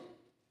único,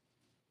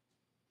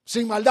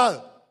 sin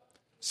maldad,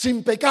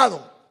 sin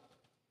pecado,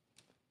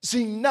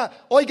 sin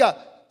nada.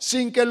 Oiga,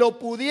 sin que lo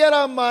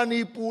pudiera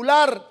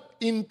manipular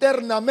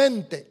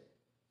internamente.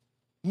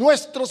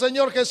 Nuestro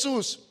Señor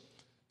Jesús,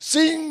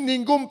 sin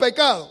ningún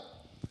pecado,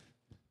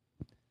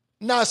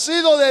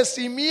 nacido de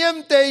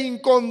simiente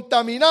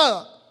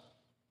incontaminada.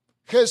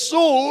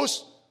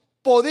 Jesús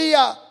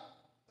podía,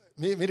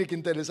 mire qué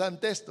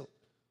interesante esto,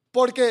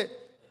 porque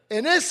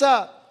en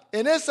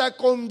esa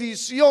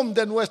condición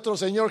de nuestro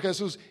Señor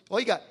Jesús,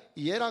 oiga,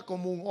 y era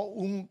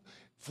como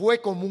fue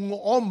como un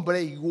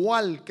hombre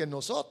igual que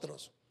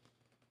nosotros.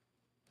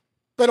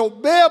 Pero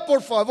vea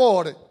por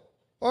favor,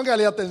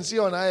 póngale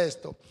atención a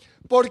esto,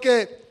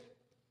 porque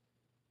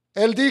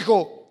él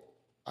dijo,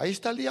 ahí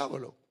está el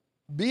diablo,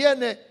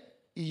 viene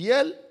y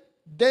él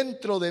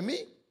dentro de mí,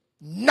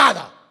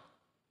 nada.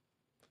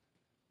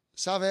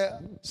 ¿Sabe,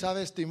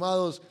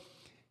 estimados,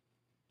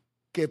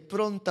 que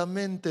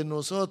prontamente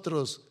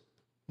nosotros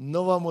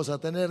no vamos a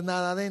tener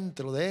nada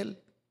dentro de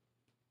él?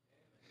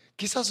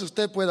 Quizás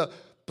usted pueda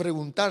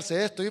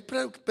preguntarse esto, yo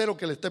espero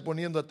que le esté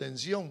poniendo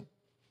atención.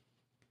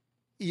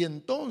 Y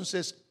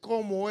entonces,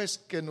 ¿cómo es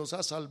que nos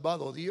ha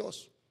salvado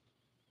Dios?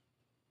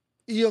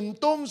 Y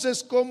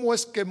entonces, ¿cómo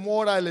es que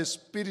mora el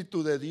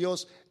Espíritu de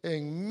Dios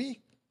en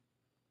mí?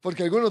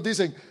 Porque algunos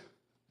dicen,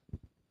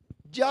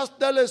 ya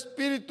está el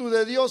Espíritu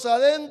de Dios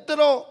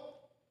adentro,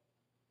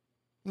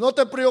 no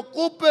te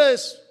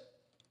preocupes,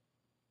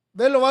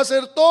 Él lo va a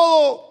hacer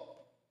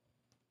todo.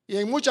 Y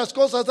en muchas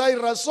cosas hay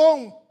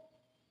razón,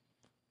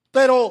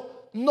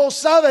 pero no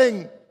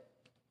saben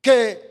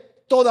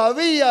que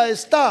todavía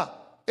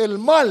está el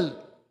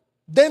mal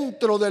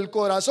dentro del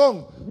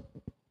corazón.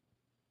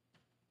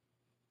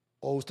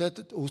 ¿O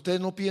usted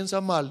no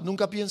piensa mal?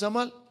 ¿Nunca piensa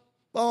mal?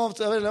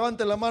 Vamos a ver,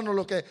 levante la mano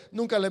los que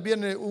nunca les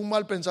viene un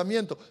mal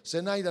pensamiento.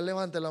 Zenaida,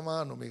 levante la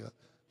mano, amiga.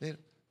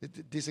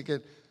 Dice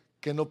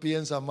que no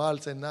piensa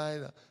mal,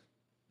 Zenaida.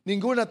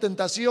 Ninguna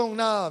tentación,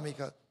 nada,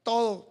 amiga.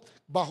 Todo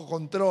bajo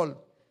control.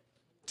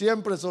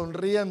 Siempre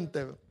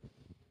sonriente.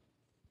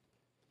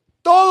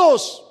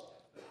 Todos.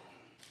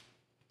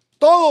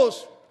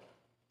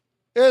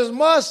 Es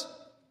más,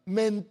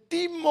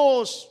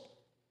 mentimos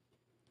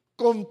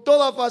con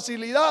toda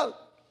facilidad.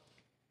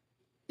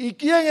 ¿Y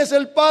quién es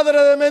el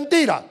padre de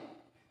mentira?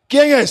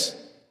 ¿Quién es?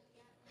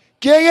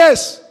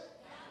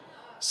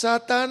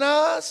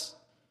 Satanás.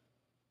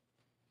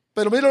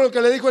 Pero mira lo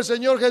que le dijo el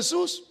Señor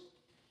Jesús: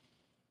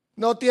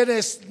 no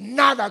tienes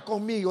nada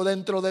conmigo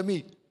dentro de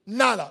mí,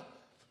 nada.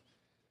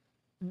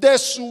 De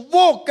su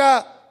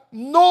boca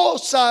no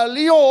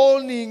salió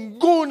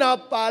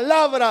ninguna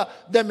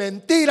palabra de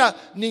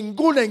mentira,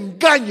 ningún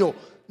engaño,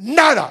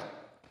 nada.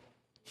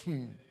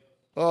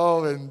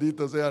 Oh,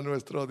 bendito sea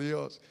nuestro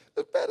Dios.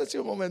 Espérese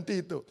un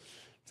momentito.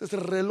 Ese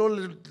reloj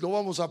lo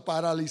vamos a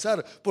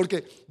paralizar,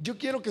 porque yo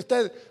quiero que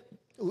usted,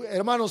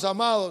 hermanos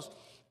amados,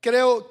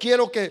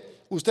 quiero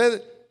que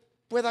usted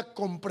pueda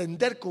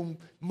comprender con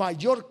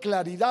mayor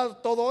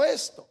claridad todo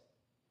esto.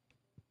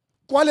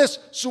 ¿Cuál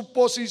es su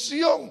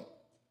posición?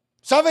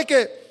 ¿Sabe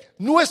que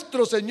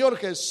nuestro Señor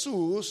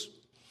Jesús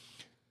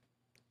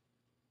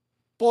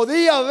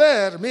podía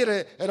ver?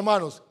 Mire,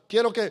 hermanos,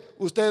 quiero que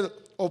usted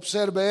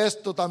observe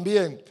esto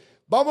también.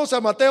 Vamos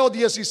a Mateo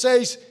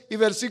 16 y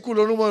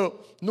versículo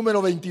número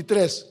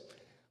 23.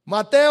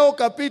 Mateo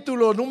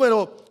capítulo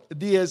número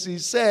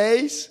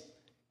 16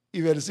 y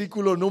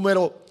versículo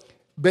número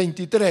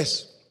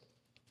 23.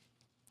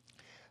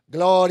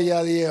 Gloria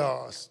a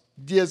Dios.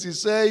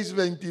 16,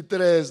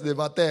 23 de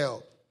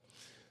Mateo.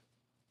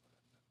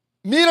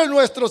 Mira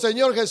nuestro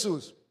Señor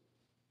Jesús.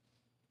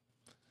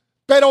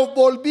 Pero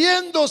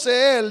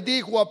volviéndose él,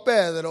 dijo a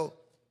Pedro,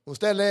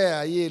 usted lee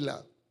ahí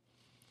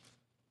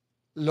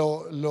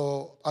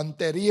lo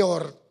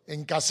anterior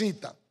en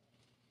casita.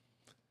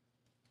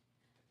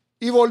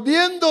 Y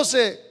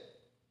volviéndose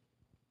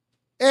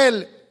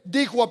él,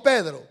 dijo a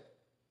Pedro,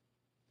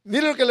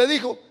 mire lo que le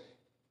dijo: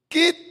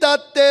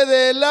 quítate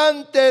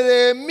delante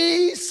de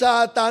mí,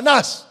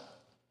 Satanás.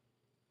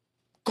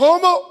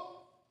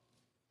 ¿Cómo?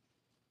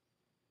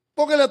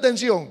 Póngale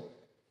atención.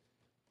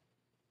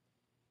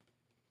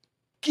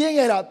 ¿Quién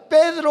era,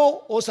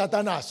 Pedro o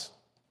Satanás?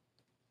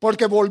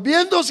 Porque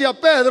volviéndose a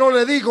Pedro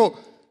le dijo: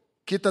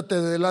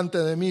 quítate delante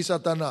de mí,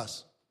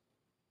 Satanás.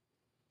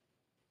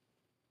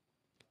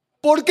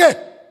 ¿Por qué?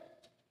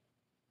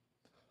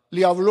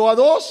 Le habló a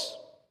dos.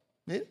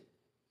 ¿Mire?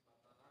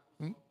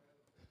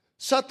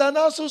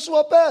 Satanás usó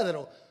a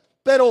Pedro.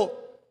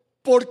 Pero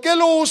 ¿por qué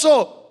lo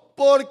usó?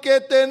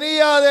 Porque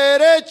tenía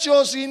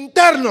derechos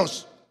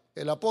internos.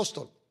 El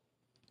apóstol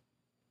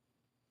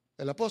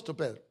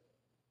Pedro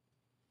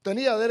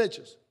tenía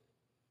derechos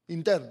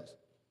internos.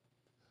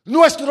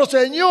 Nuestro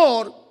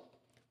Señor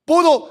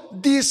pudo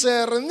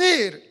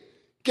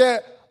discernir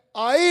que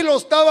ahí lo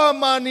estaba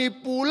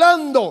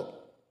manipulando.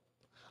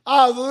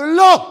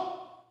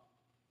 Habló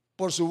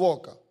por su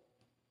boca.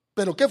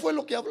 ¿Pero qué fue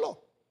lo que habló?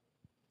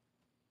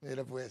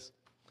 Mira pues.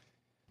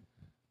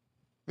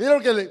 Mira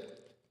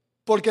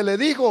porque le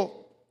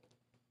dijo,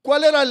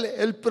 ¿cuál era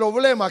el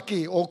problema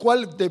aquí? ¿O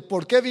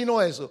por qué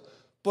vino eso?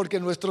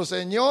 Porque nuestro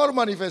Señor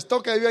manifestó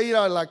que iba a ir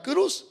a la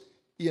cruz.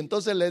 Y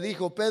entonces le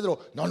dijo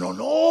Pedro: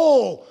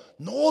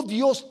 no,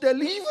 Dios te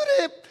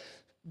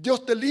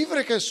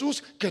libre,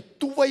 Jesús, que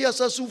tú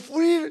vayas a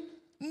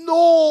sufrir.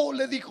 No,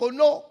 le dijo,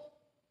 no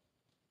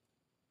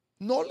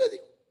le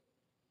dijo.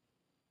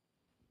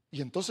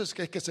 Y entonces,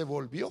 ¿qué es que se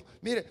volvió?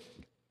 Mire,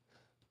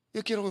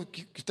 yo quiero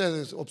que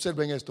ustedes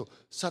observen esto.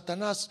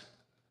 Satanás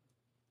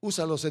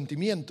usa los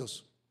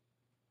sentimientos,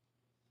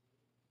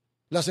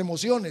 las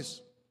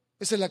emociones.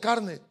 Esa es la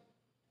carne.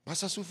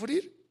 ¿Vas a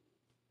sufrir?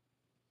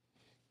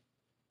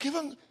 ¿Qué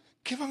van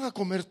a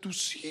comer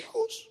tus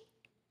hijos?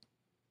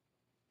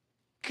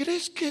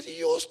 ¿Crees que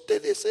Dios te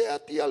desea a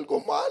ti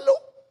algo malo?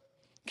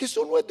 Que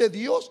eso no es de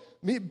Dios.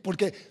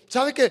 Porque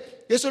 ¿sabe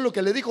qué? Eso es lo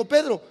que le dijo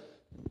Pedro.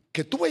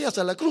 Que tú vayas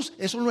a la cruz,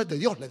 eso no es de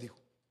Dios, le dijo.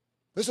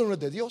 Eso no es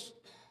de Dios.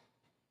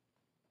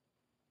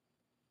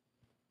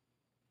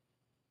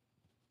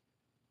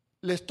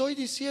 Le estoy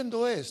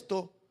diciendo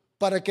esto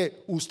para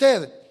que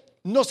usted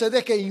no se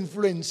deje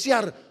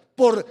influenciar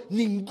por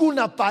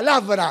ninguna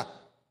palabra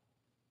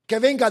que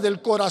venga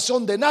del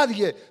corazón de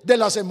nadie, de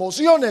las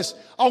emociones,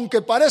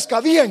 aunque parezca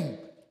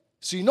bien,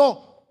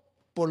 sino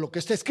por lo que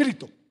está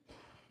escrito.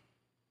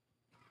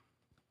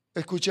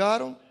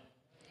 ¿Escucharon?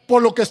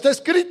 Por lo que está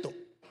escrito.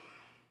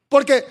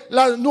 Porque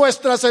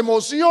nuestras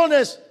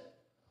emociones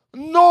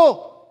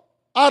no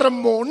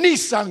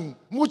armonizan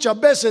muchas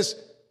veces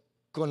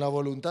con la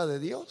voluntad de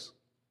Dios.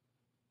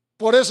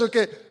 Por eso es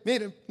que,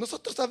 miren,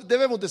 nosotros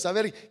debemos de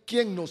saber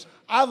quién nos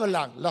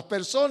hablan. Las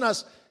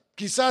personas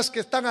quizás que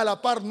están a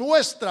la par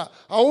nuestra,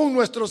 aún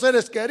nuestros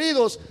seres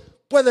queridos,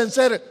 pueden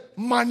ser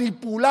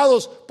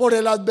manipulados por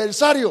el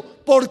adversario.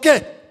 ¿Por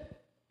qué?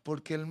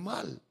 Porque el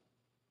mal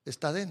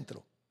está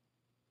dentro.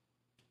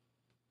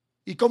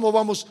 ¿Y cómo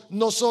vamos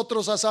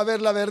nosotros a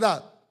saber la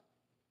verdad?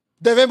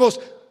 Debemos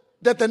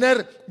de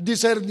tener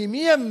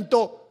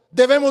discernimiento,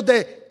 debemos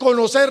de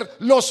conocer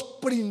los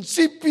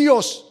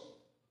principios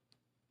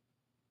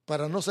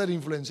para no ser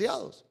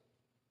influenciados.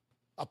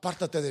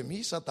 Apártate de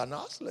mí,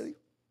 Satanás, le dijo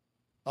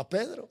a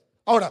Pedro.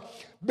 Ahora,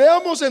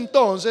 veamos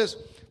entonces,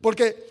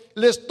 porque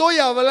le estoy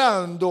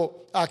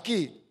hablando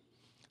aquí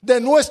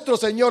de nuestro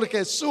Señor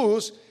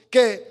Jesús,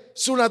 que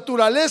su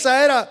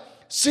naturaleza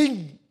era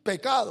sin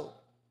pecado,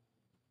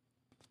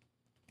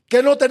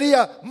 que no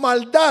tenía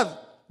maldad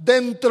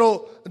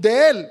dentro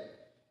de él,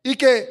 y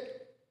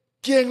que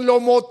quien lo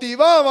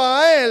motivaba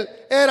a él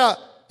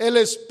era el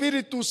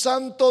Espíritu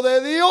Santo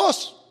de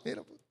Dios.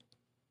 Mira.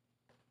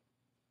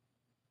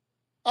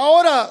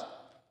 Ahora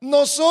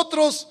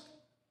nosotros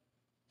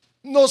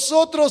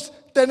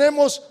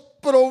tenemos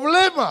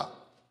problema.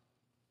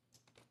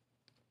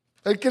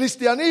 El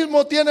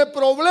cristianismo tiene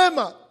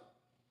problema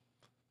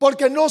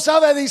porque no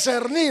sabe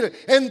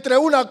discernir entre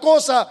una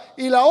cosa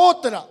y la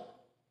otra.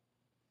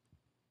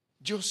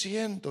 Yo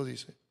siento,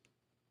 dice,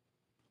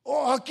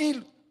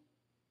 aquí,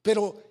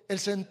 pero el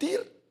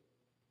sentir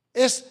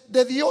es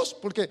de Dios,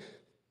 porque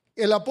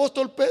el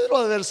apóstol Pedro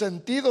ha de haber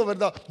sentido,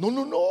 ¿verdad? No,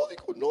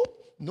 dijo, no,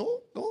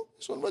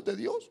 eso no es de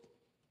Dios.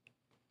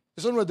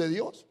 Eso no es de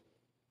Dios.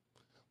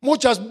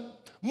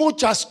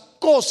 Muchas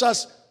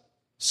cosas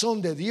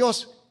son de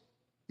Dios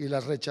y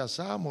las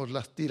rechazamos,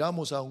 las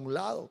tiramos a un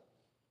lado.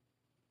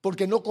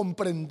 porque no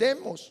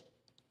comprendemos.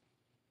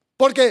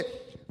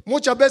 Porque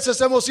muchas veces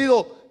hemos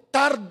sido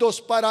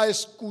tardos para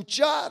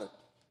escuchar.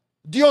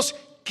 Dios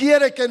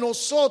quiere que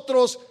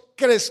nosotros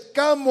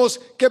crezcamos,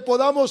 que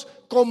podamos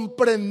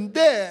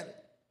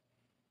comprender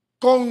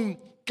con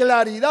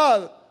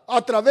claridad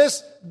a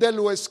través de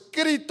lo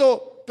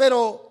escrito,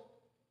 pero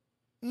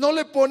no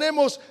le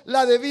ponemos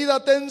la debida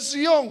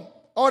atención.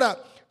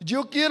 Ahora,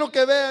 yo quiero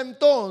que vea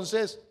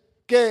entonces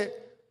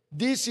que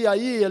dice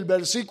ahí el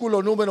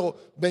versículo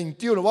número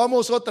 21.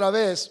 Vamos otra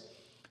vez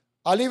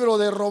al libro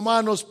de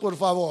Romanos, por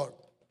favor.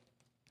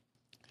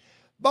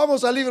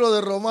 Vamos al libro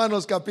de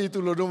Romanos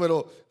capítulo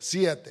número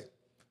 7,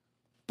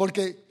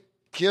 porque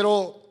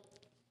quiero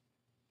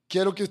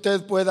que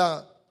usted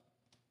pueda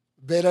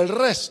ver el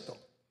resto.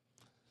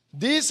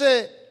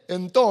 Dice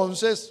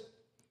entonces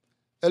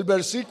el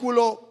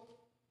versículo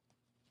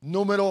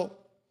número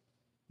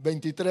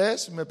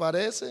 23, me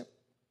parece.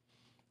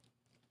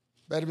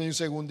 Verme un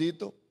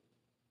segundito.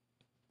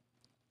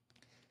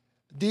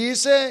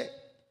 Dice,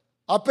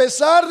 a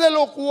pesar de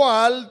lo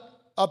cual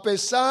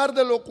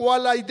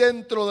hay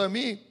dentro de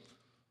mí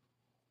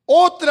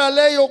otra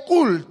ley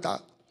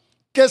oculta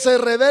que se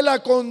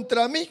revela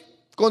contra mí,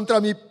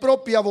 contra mi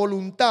propia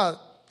voluntad,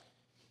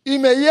 y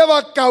me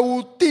lleva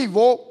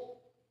cautivo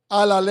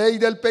a la ley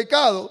del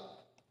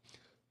pecado,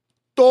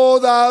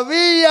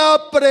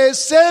 todavía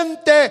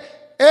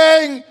presente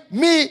en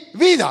mi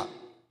vida.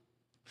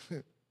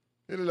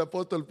 El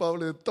apóstol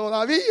Pablo,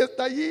 todavía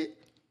está allí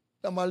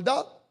la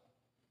maldad,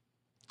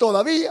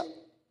 todavía.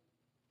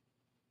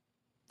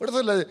 Por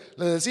eso le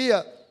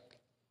decía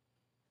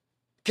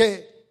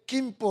que qué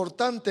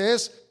importante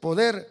es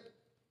poder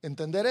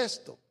entender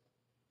esto.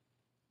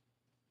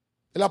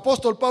 El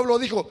apóstol Pablo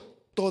dijo,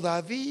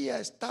 todavía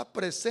está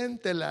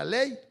presente la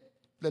ley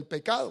del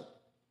pecado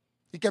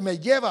y que me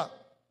lleva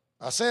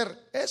a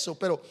hacer eso.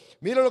 Pero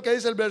mira lo que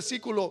dice el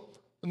versículo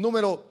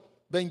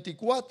número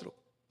 24.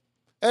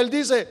 Él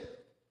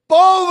dice,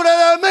 pobre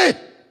de mí,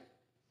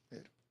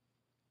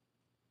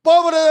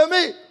 pobre de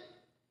mí.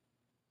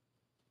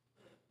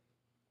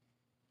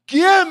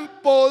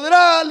 ¿Quién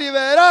podrá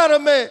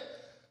liberarme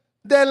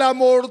de la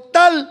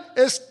mortal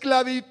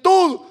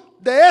esclavitud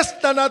de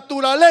esta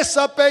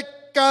naturaleza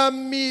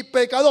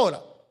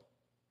pecadora?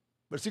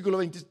 Versículo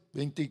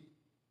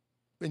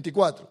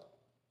 24.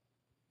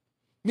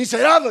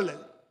 Miserable,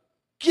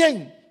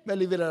 ¿quién me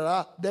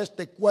librará de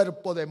este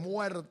cuerpo de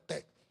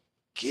muerte?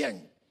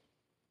 ¿Quién?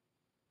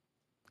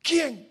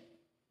 ¿Quién?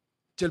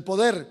 Si el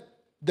poder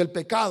del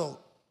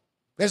pecado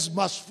es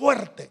más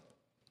fuerte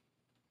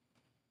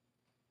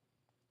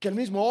que el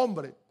mismo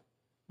hombre.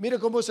 Mire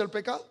cómo es el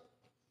pecado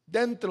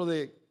dentro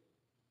del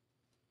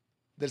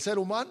ser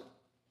humano.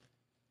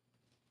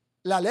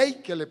 La ley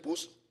que le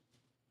puso,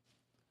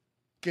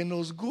 que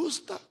nos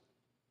gusta.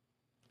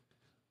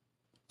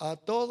 A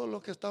todos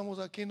los que estamos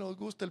aquí nos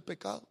gusta el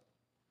pecado.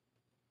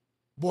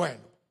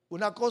 Bueno,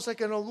 una cosa es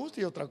que nos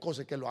guste y otra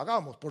cosa es que lo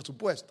hagamos, por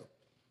supuesto.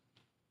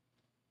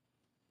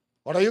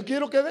 Ahora yo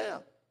quiero que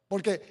vean,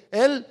 porque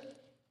él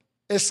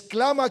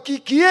exclama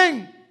aquí,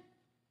 ¿quién?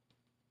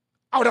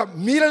 Ahora,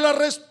 mire la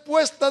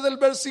respuesta del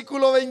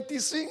versículo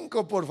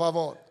 25, por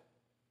favor.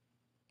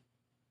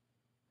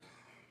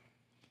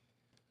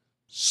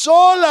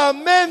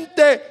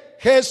 Solamente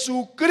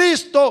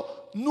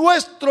Jesucristo,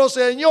 nuestro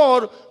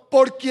Señor,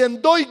 por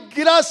quien doy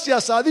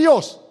gracias a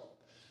Dios.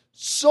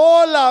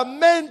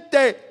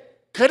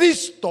 Solamente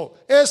Cristo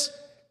es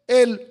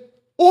el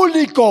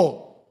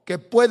único que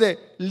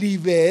puede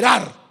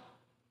liberar.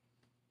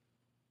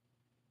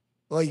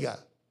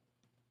 Oiga,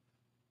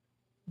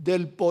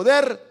 del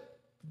poder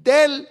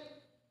del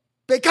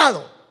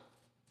pecado,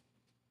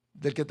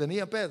 del que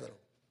tenía Pedro,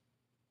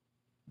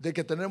 del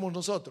que tenemos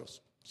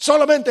nosotros.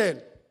 Solamente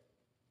Él.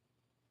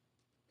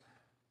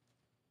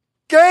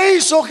 ¿Qué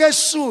hizo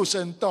Jesús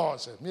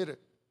entonces? Mire,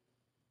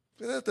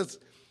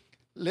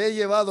 le he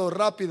llevado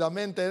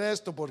rápidamente en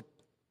esto por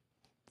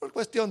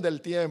cuestión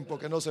del tiempo,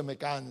 que no se me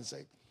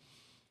canse.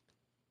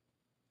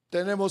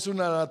 Tenemos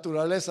una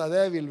naturaleza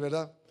débil,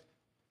 ¿verdad?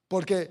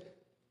 Porque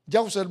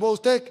ya observó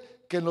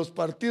usted que en los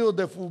partidos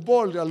de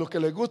fútbol, a los que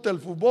les gusta el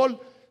fútbol,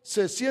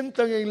 se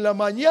sientan en la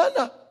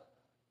mañana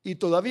y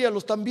todavía lo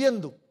están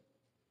viendo.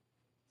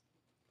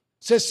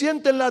 Se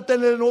sienten en la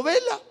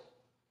telenovela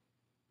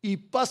y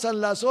pasan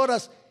las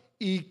horas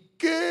y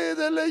qué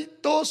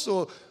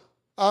deleitoso.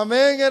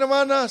 Amén,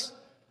 hermanas.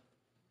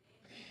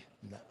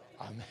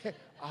 Amén,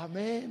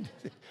 amén,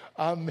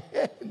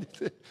 amén.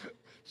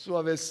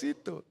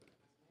 Suavecito.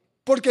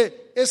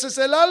 Porque ese es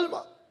el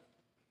alma.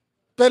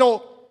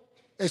 Pero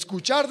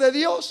escuchar de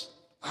Dios,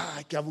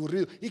 ay, qué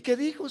aburrido. ¿Y qué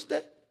dijo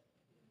usted?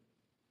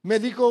 Me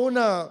dijo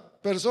una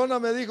persona,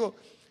 me dijo,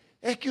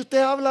 es que usted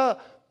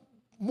habla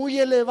muy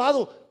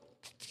elevado.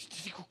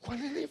 Digo,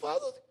 ¿cuál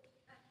elevado?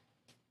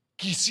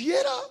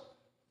 Quisiera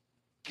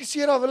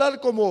hablar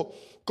como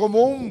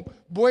un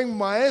buen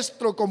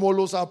maestro, como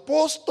los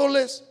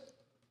apóstoles,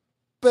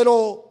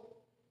 pero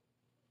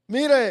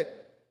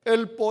mire,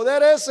 el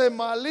poder ese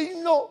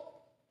maligno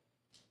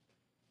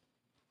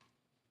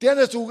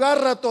tiene su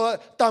garra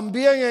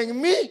también en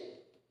mí,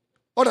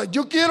 Ahora,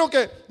 yo quiero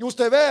que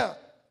usted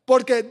vea,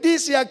 porque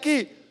dice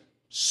aquí,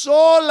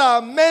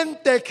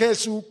 solamente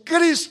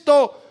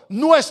Jesucristo,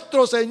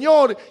 nuestro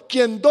Señor,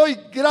 quien doy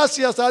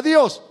gracias a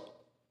Dios.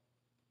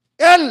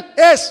 Él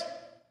es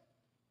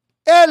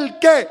el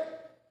que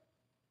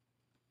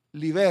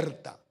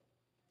liberta.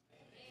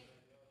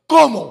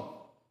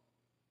 ¿Cómo?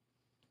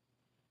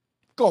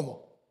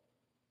 ¿Cómo?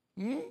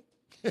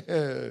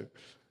 Mire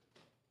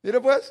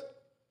pues.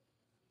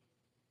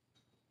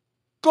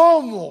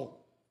 ¿Cómo?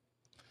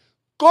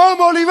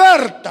 ¿Cómo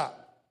liberta?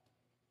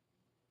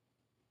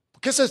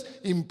 Porque eso es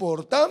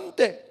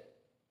importante.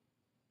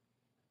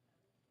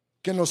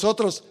 Que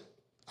nosotros,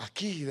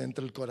 aquí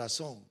dentro del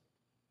corazón,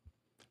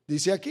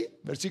 dice aquí,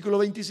 versículo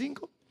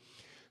 25.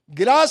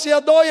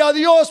 Gracias doy a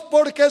Dios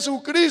por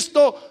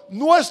Jesucristo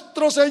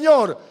nuestro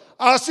Señor.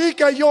 Así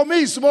que yo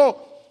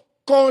mismo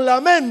con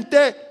la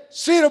mente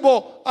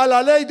sirvo a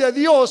la ley de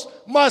Dios,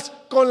 mas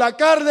con la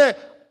carne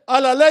a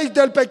la ley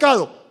del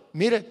pecado.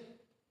 Mire,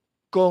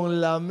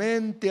 con la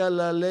mente a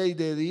la ley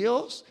de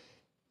Dios,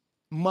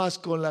 mas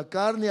con la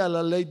carne a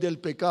la ley del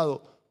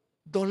pecado.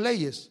 Dos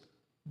leyes,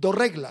 dos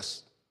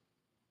reglas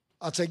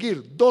a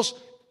seguir, dos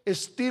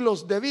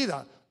estilos de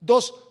vida,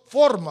 dos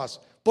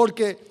formas,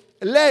 porque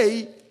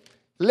ley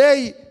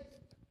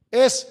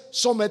es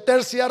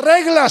someterse a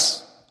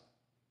reglas.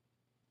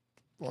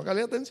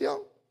 Póngale atención.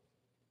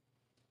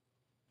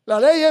 La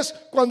ley es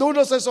cuando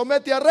uno se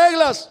somete a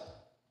reglas.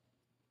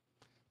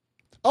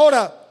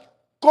 Ahora,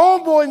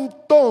 ¿cómo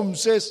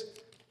entonces?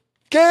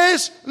 ¿Qué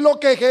es lo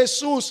que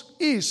Jesús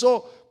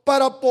hizo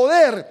para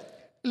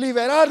poder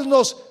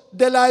liberarnos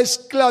de la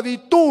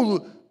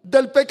esclavitud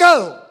del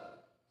pecado?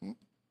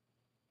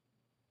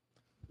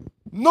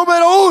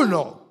 Número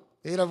uno,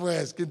 mira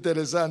pues qué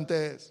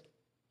interesante es.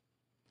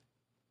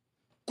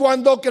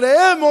 Cuando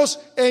creemos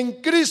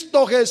en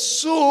Cristo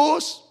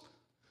Jesús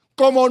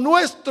como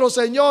nuestro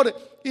Señor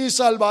y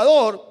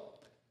Salvador,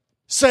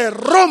 se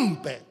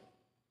rompe.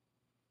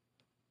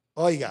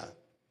 Oiga,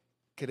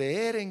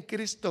 creer en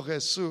Cristo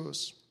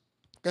Jesús,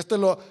 esto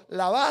es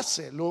la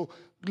base,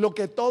 lo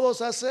que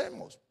todos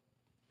hacemos.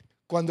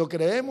 Cuando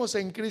creemos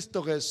en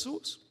Cristo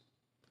Jesús,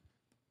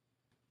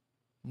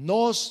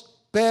 nos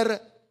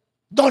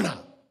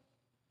perdona.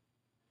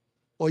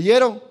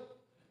 ¿Oyeron?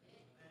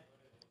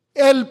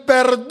 El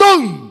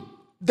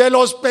perdón de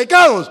los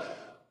pecados.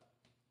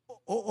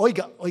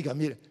 Oiga,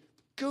 mire,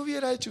 ¿qué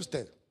hubiera hecho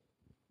usted?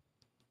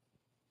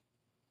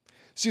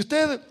 Si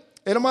usted,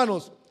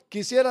 hermanos,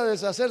 quisiera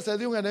deshacerse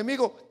de un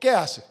enemigo, ¿qué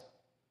hace?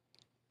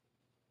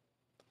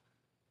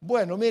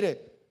 Bueno,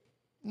 mire,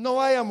 no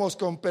vayamos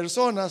con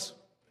personas.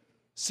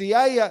 Si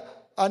hay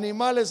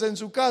animales en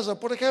su casa,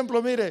 por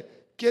ejemplo,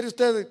 mire, ¿quiere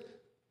usted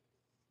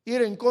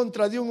ir en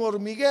contra de un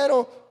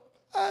hormiguero?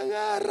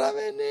 Agarra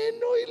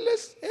veneno y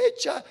les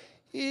echa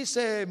y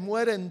se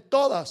mueren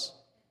todas.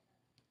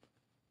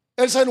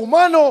 El ser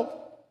humano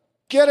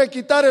quiere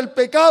quitar el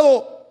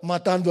pecado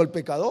matando al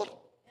pecador.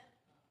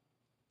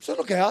 Eso es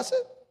lo que hace.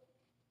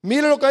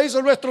 Mire lo que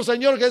hizo nuestro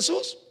Señor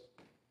Jesús.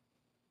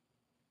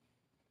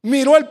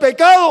 Miró el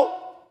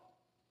pecado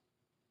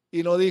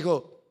y no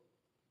dijo,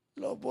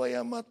 los voy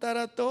a matar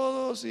a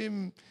todos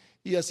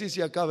y así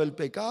se acaba el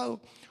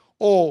pecado.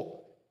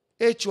 O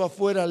echo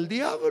afuera al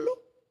diablo,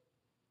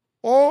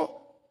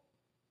 o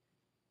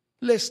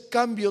les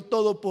cambio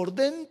todo por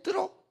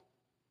dentro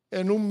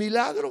en un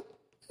milagro.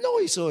 No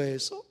hizo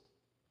eso.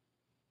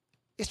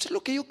 Eso es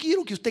lo que yo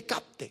quiero que usted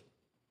capte.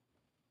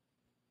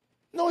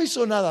 No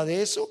hizo nada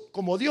de eso,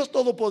 como Dios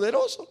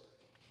Todopoderoso.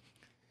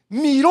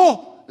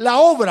 Miró la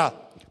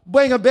obra,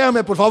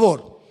 véanme por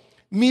favor,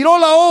 miró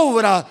la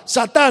obra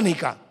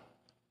satánica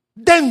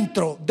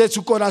dentro de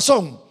su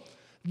corazón,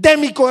 de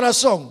mi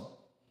corazón,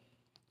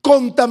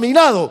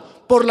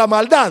 contaminado por la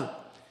maldad,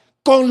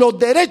 con los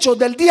derechos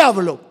del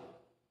diablo,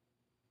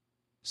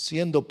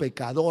 siendo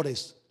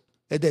pecadores,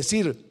 es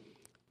decir,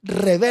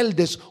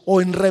 rebeldes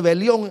o en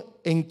rebelión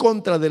en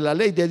contra de la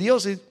ley de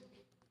Dios.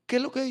 ¿Qué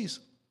es lo que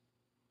hizo?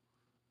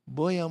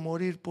 Voy a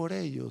morir por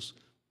ellos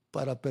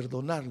para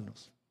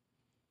perdonarnos.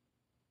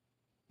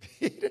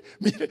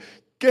 Mire,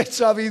 qué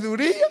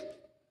sabiduría.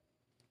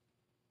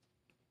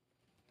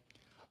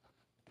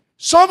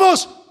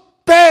 Somos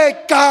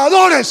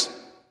pecadores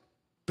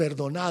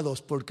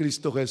perdonados por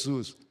Cristo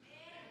Jesús.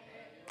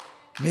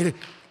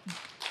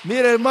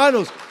 Mire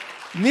hermanos,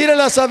 mire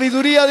la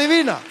sabiduría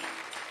divina.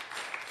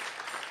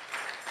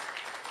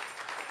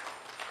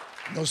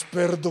 Nos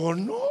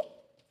perdonó.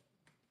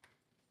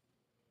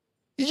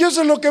 Y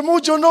eso es lo que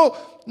muchos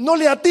no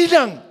le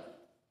atinan.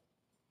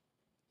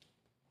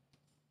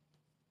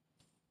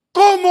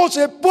 ¿Cómo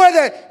se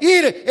puede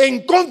ir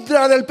en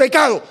contra del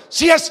pecado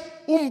si es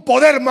un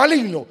poder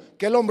maligno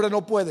que el hombre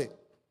no puede?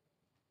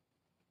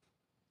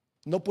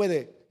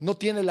 No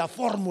tiene la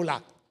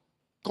fórmula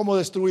cómo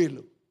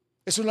destruirlo.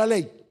 Es una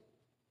ley.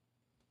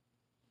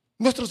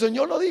 Nuestro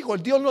Señor lo dijo,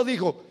 el Dios lo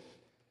dijo.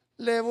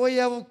 Le voy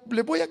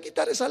a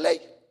quitar esa ley.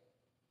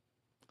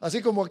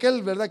 Así como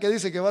aquel, ¿verdad?, que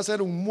dice que va a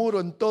ser un muro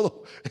en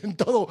todo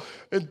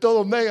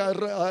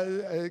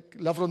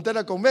la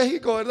frontera con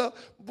México, ¿verdad?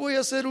 Voy a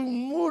hacer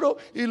un muro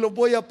y los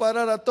voy a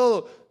parar a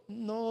todos.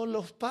 No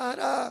los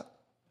para.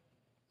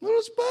 No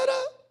los para.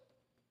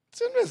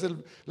 Esa no es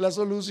la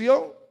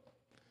solución.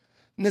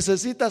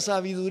 Necesita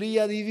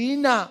sabiduría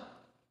divina.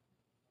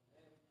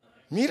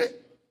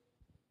 Mire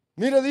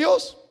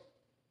Dios.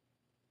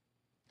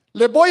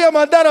 Les voy a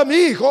mandar a mi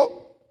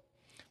hijo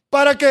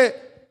para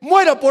que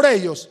muera por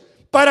ellos,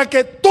 para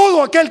que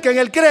todo aquel que en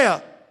él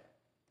crea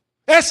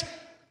es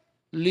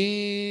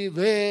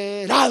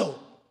liberado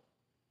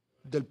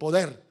del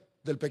poder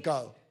del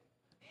pecado.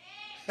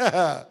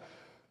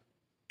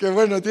 Qué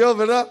bueno Dios,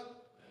 ¿verdad?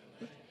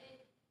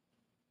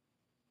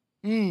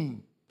 Y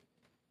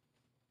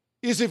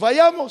si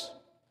fallamos,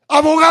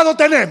 abogado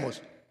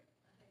tenemos.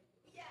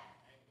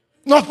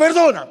 Nos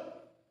perdonan.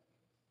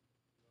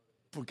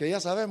 Porque ya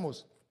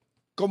sabemos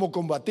cómo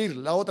combatir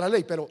la otra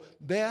ley. Pero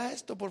vea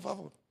esto, por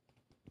favor.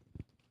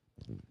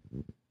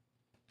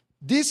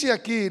 Dice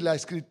aquí la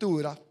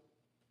Escritura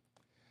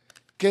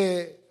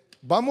que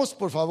vamos,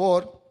 por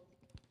favor,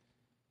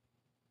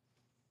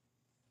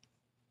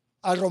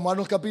 a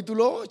Romanos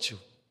capítulo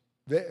 8.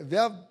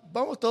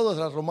 Vamos todos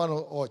a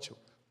Romanos 8,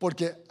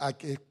 porque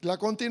aquí es la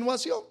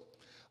continuación.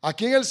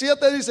 Aquí en el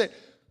 7 dice: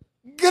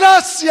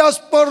 gracias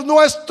por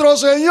nuestro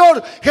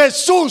Señor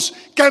Jesús,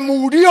 que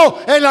murió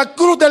en la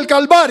cruz del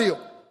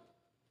Calvario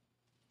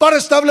para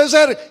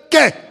establecer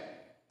 ¿qué?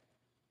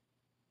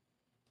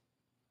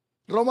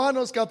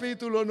 Romanos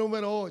capítulo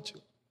número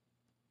 8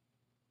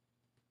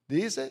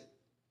 dice: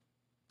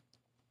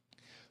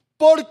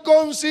 por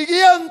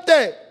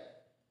consiguiente,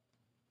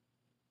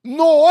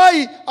 no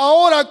hay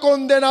ahora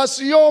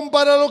condenación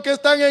para los que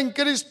están en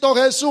Cristo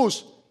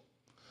Jesús,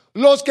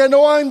 los que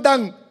no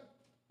andan,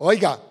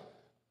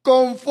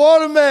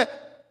 conforme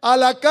a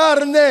la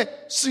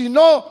carne,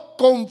 sino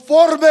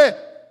conforme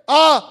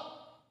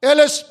a el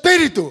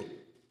Espíritu.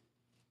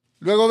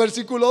 Luego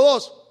versículo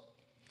 2: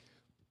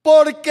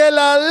 porque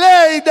la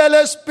ley del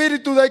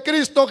Espíritu de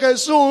Cristo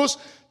Jesús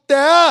te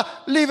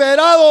ha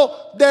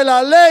liberado de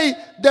la ley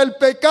del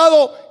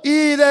pecado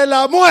y de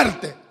la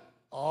muerte.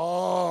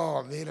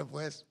 Oh, mire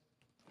pues.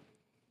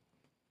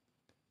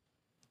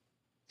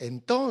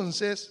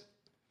 Entonces,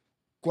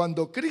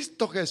 cuando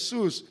Cristo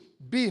Jesús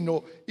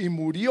vino y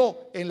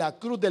murió en la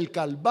cruz del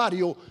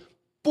Calvario,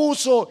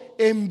 puso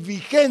en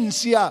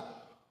vigencia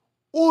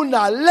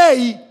una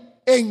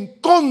ley en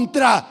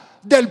contra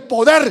del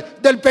poder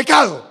del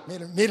pecado.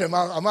 Miren,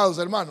 amados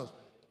hermanos,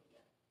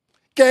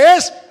 que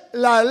es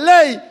la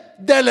ley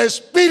del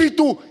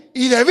Espíritu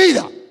y de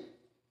vida,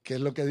 que es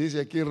lo que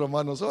dice aquí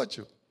Romanos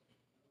 8.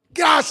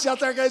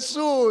 Gracias a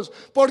Jesús,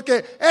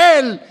 porque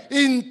Él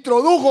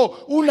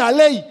introdujo una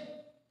ley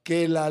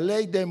que la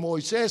ley de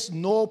Moisés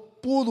no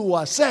pudo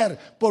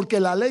hacer, porque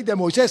la ley de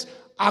Moisés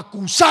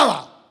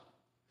acusaba.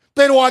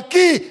 Pero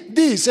aquí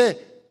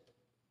dice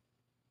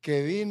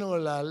que vino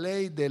la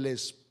ley del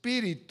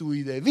Espíritu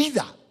y de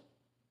vida.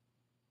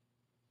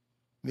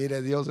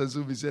 Mire Dios en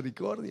su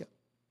misericordia.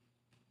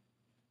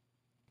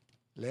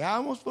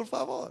 Leamos, por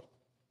favor.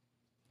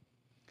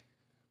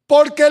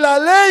 Porque la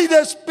ley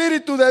de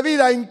Espíritu de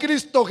vida en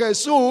Cristo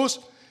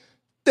Jesús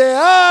te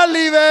ha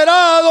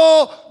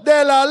liberado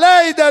de la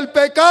ley del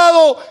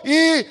pecado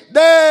y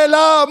de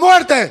la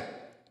muerte.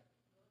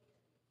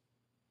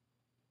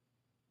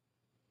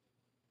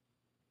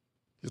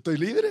 ¿Yo estoy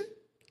libre?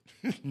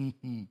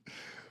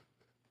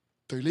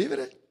 ¿Estoy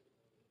libre?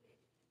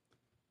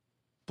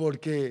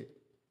 Porque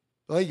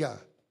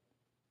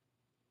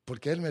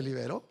Él me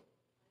liberó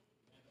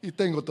y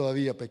tengo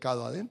todavía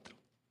pecado adentro.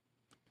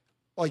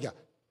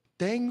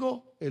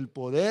 Tengo el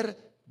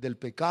poder del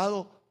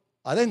pecado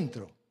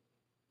adentro.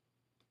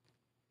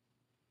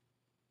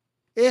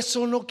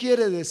 Eso no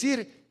quiere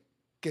decir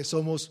que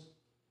somos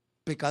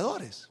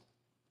pecadores,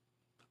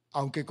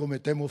 aunque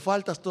cometemos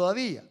faltas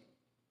todavía.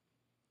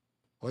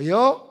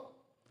 ¿Oyó?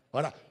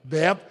 Ahora,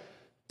 vea,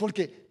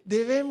 porque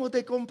debemos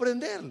de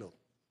comprenderlo.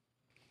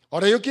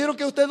 Ahora yo quiero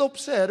que usted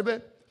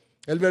observe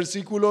el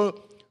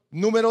versículo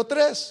número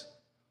 3.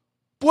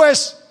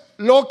 Pues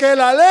lo que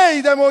la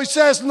ley de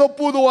Moisés no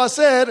pudo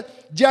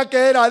hacer, ya que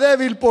era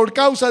débil por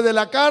causa de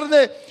la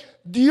carne,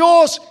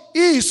 Dios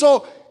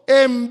hizo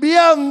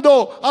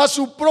enviando a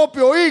su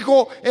propio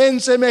Hijo en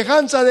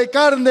semejanza de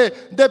carne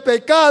de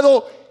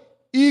pecado,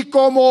 y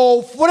como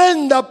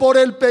ofrenda por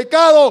el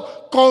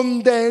pecado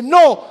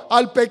condenó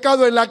al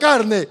pecado en la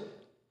carne.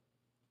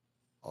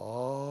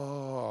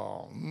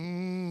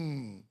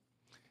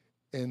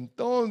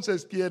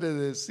 Entonces quiere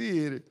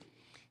decir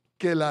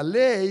que la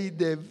ley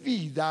de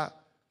vida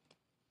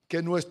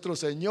que nuestro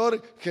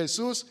Señor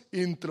Jesús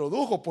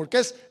introdujo,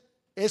 porque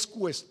es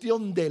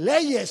cuestión de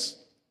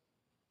leyes,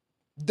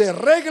 de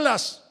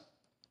reglas,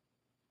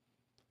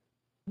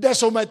 de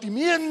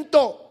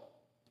sometimiento,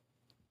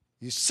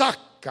 y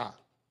saca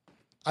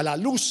a la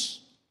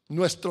luz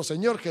nuestro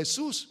Señor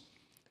Jesús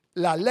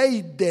la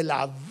ley de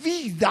la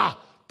vida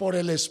por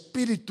el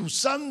Espíritu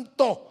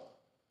Santo.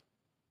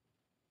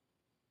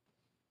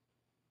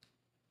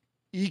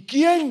 ¿Y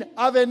quién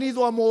ha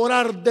venido a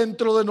morar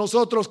dentro de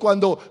nosotros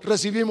cuando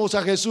recibimos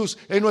a Jesús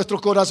en nuestros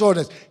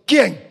corazones?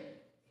 ¿Quién?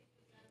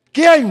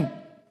 ¿Quién?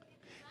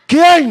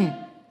 ¿Quién?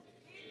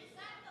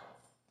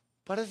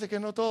 Parece que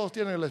no todos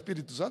tienen el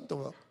Espíritu Santo,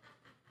 ¿verdad?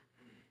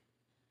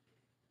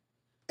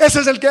 Ese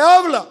es el que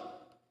habla.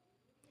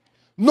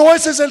 No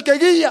ese es el que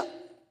guía.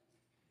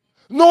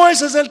 No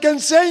ese es el que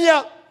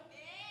enseña.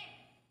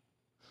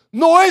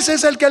 No ese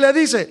es el que le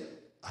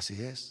dice,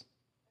 así es,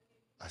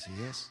 así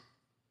es.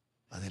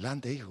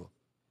 Adelante, hijo,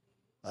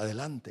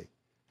 adelante.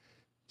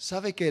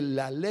 ¿Sabe que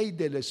la ley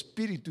del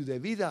espíritu y de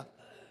vida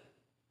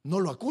no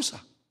lo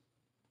acusa?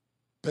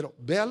 Pero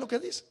vea lo que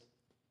dice.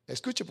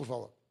 Escuche, por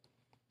favor.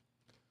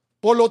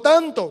 Por lo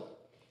tanto,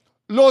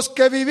 los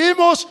que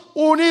vivimos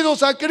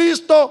unidos a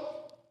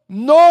Cristo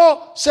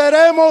no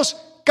seremos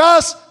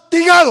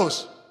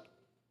castigados.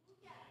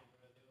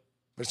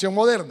 Versión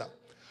moderna.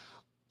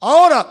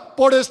 Ahora,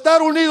 por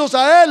estar unidos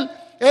a Él,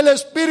 el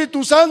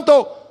Espíritu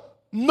Santo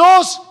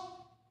nos,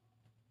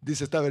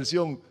 dice esta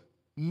versión,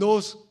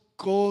 nos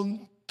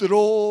controla.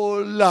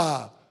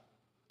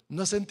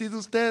 ¿No ha sentido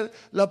usted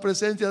la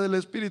presencia del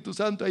Espíritu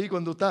Santo ahí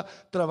cuando está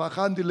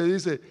trabajando y le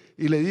dice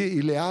y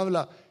le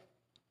habla?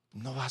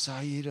 ¿No vas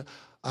a ir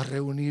a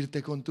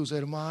reunirte con tus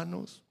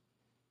hermanos?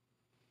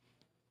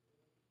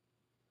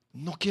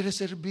 ¿No quieres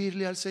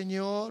servirle al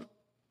Señor?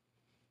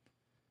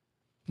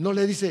 No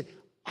le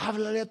dice,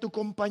 háblale a tu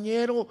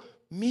compañero,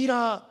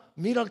 mira,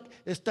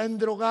 está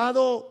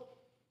endrogado,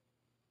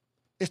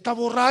 está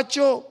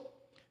borracho,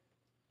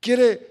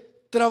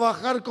 quiere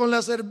trabajar con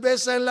la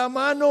cerveza en la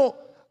mano.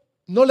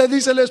 No le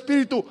dice el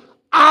Espíritu,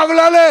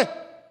 háblale.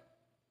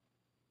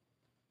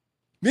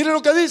 Mire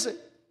lo que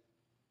dice.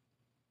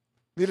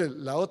 Mire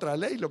la otra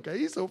ley, lo que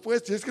hizo,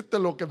 pues, si es que esto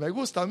es lo que me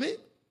gusta a mí.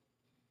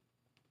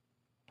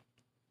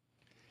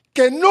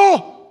 Que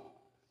no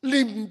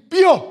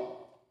limpió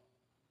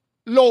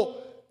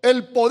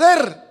el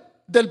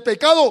poder del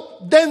pecado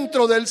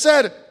dentro del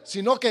ser,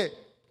 sino que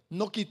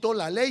no quitó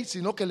la ley,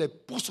 sino que le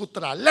puso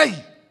otra ley.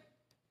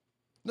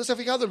 ¿No se ha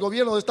fijado el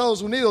gobierno de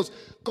Estados Unidos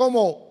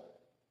cómo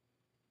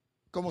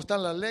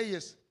están las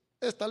leyes?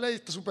 Esta ley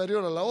está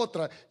superior a la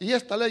otra, y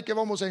esta ley que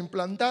vamos a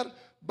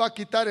implantar va a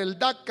quitar el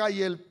DACA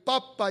y el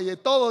PAPA y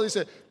todo.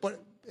 Dice, pues,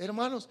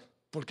 hermanos,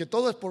 porque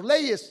todo es por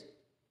leyes.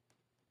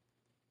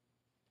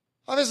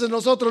 A veces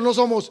nosotros no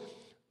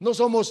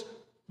somos,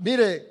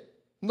 mire,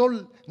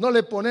 no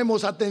le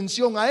ponemos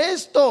atención a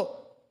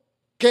esto,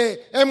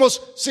 que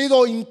hemos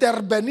sido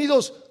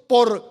intervenidos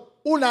por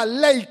una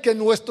ley que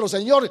nuestro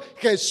Señor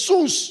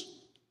Jesús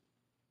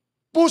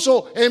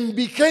puso en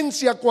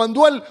vigencia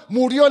cuando Él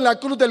murió en la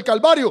cruz del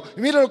Calvario.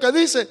 Y mire lo que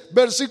dice,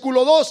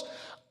 versículo 2.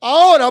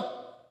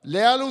 Ahora,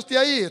 léalo usted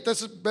ahí, esta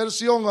es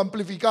versión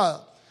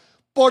amplificada.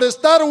 Por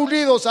estar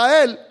unidos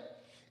a Él,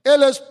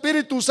 el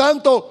Espíritu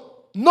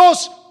Santo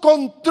nos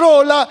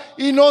controla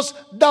y nos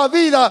da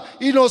vida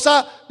y nos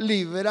ha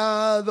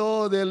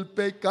librado del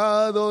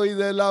pecado y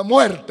de la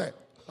muerte.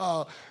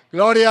 Oh,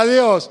 gloria a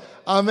Dios.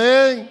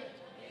 Amén.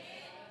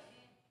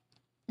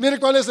 Mire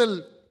cuál es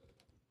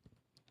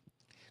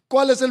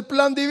el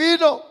plan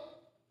divino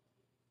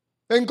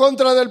en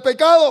contra del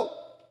pecado,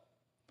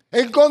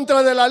 en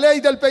contra de la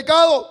ley del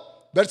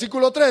pecado.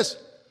 Versículo 3.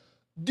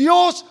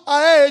 Dios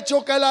ha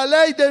hecho que la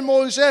ley de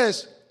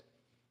Moisés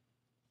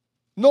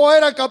no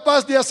era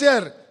capaz de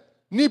hacer,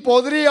 ni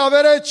podría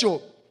haber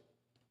hecho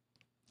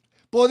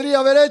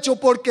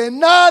porque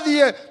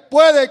nadie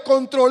puede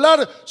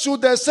controlar sus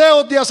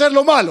deseos de hacer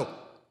lo malo.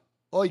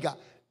 Oiga,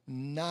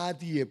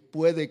 nadie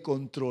puede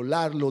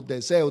controlar los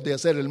deseos de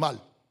hacer el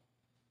mal.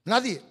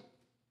 Nadie.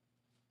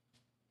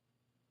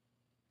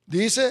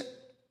 Dice,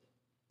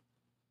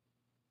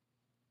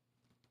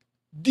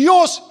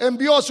 Dios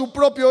envió a su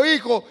propio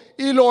Hijo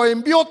y lo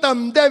envió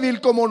tan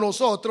débil como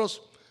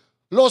nosotros,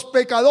 los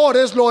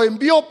pecadores, lo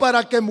envió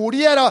para que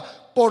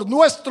muriera por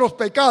nuestros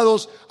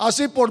pecados,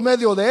 así por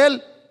medio de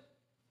Él,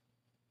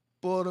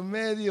 por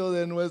medio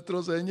de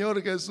nuestro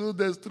Señor Jesús,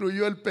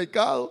 destruyó el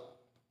pecado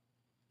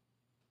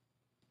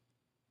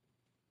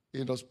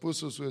y nos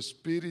puso su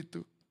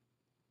Espíritu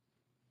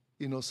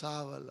y nos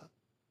habla.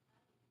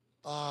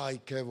 Ay,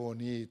 qué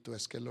bonito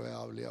es que lo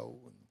hable a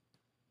uno.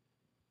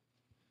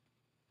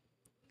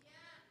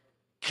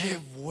 Qué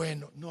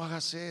bueno. No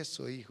hagas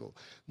eso, hijo.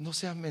 No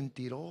seas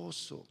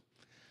mentiroso.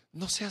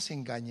 No seas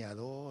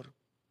engañador.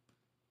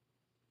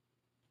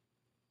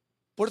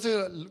 Por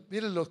eso,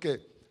 miren, los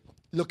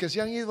que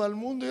se han ido al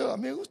mundo, a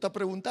mí me gusta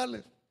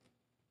preguntarles.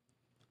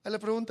 Ahí le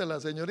pregunta a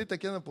la señorita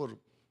que anda por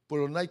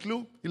los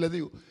nightclub y le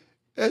digo,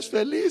 ¿es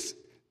feliz?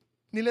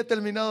 Ni le he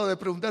terminado de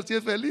preguntar si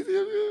es feliz.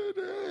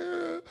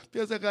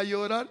 Empieza a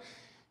llorar.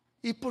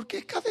 ¿Y por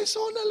qué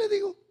cabezona? Le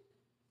digo,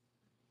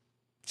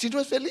 si no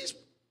es feliz.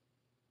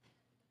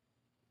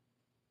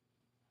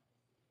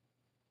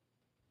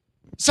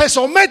 Se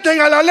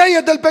someten a las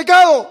leyes del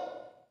pecado.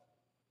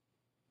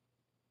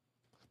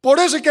 Por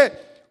eso es que,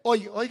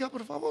 oiga,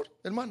 por favor,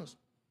 hermanos,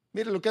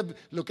 mire lo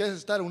que es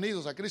estar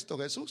unidos a Cristo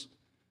Jesús.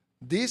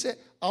 Dice,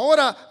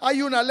 ahora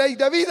hay una ley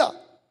de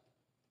vida.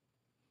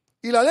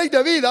 Y la ley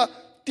de vida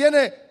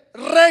tiene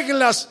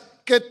reglas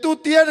que tú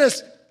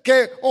tienes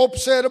que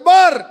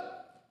observar.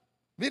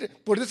 Mire,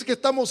 por eso es que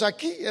estamos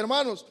aquí,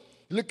 hermanos.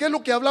 ¿Qué es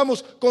lo que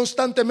hablamos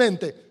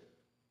constantemente?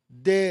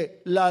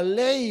 De la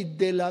ley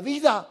de la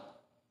vida.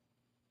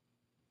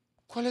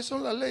 ¿Cuáles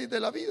son las leyes de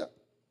la vida?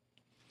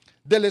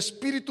 Del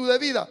espíritu de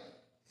vida.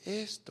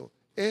 Esto.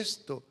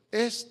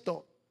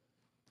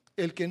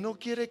 El que no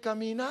quiere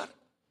caminar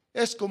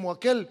es como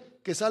aquel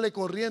que sale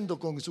corriendo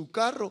con su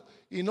carro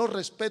y no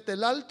respeta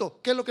el alto.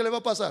 ¿Qué es lo que le va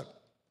a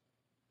pasar?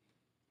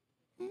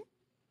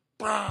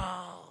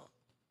 ¡Pah!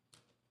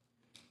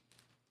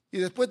 Y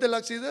después del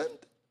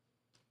accidente,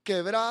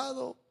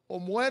 quebrado o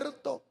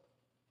muerto.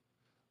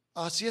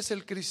 Así es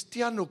el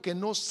cristiano que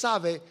no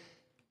sabe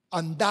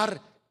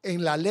andar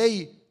en la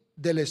ley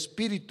del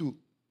espíritu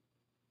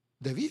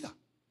de vida.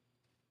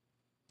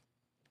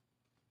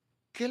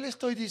 ¿Qué le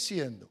estoy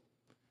diciendo?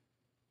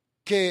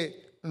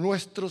 Que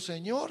nuestro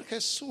Señor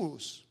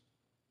Jesús,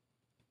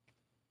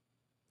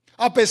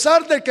 a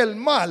pesar de que el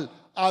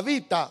mal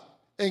habita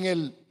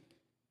en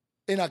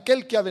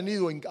aquel que ha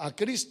venido a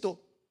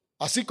Cristo,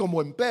 así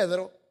como en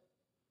Pedro,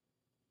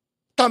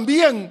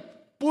 también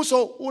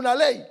puso una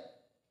ley.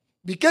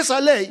 Y que esa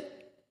ley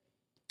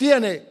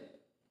tiene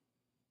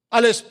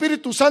al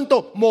Espíritu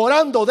Santo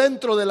morando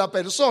dentro de la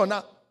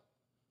persona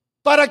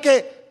para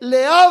que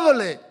le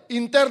hable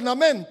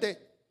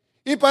internamente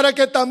y para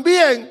que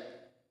también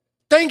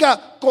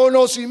tenga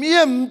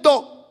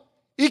conocimiento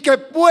y que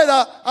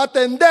pueda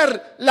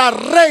atender las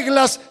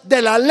reglas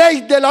de la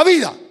ley de la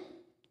vida.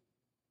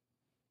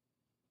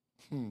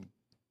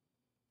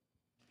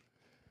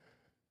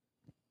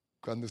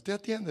 Cuando usted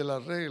atiende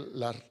las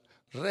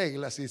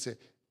reglas y dice,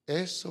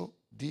 eso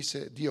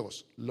dice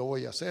Dios, lo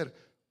voy a hacer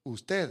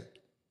usted,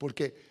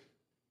 porque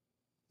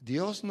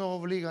Dios no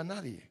obliga a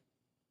nadie,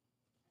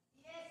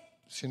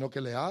 sino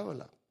que le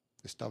habla,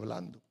 está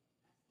hablando.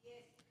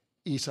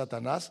 Y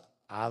Satanás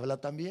habla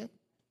también.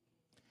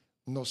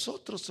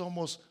 Nosotros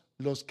somos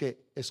los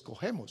que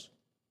escogemos.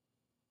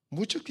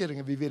 Muchos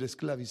quieren vivir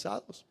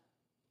esclavizados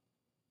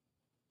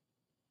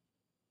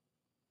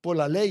por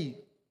la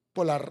ley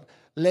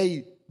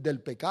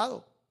del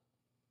pecado.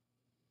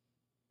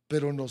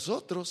 Pero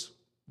nosotros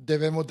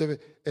debemos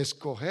de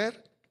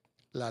escoger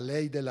la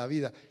ley de la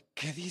vida.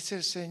 ¿Qué dice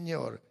el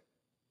Señor?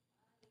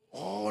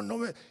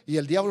 Y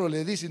el diablo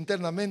le dice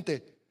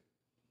internamente,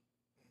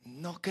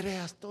 no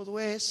creas todo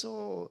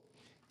eso.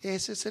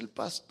 Ese es el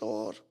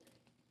pastor.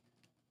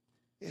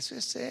 Ese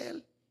es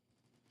él.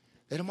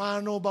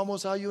 Hermano,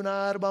 vamos a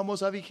ayunar,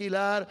 vamos a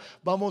vigilar,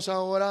 vamos a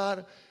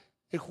orar.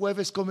 El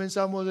jueves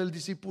comenzamos el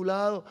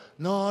discipulado.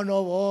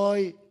 No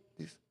voy.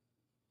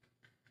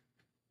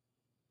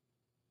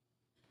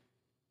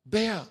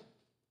 Vea,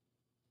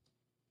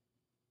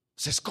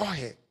 se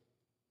escoge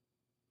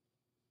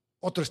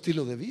otro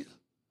estilo de vida,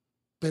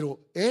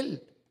 pero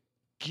Él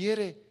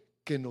quiere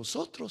que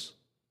nosotros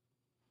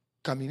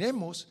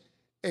caminemos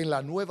en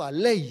la nueva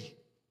ley,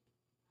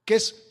 que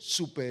es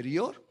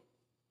superior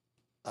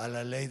a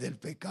la ley del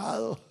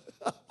pecado.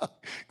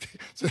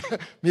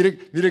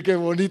 Mire qué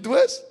bonito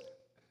es.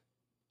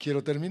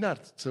 Quiero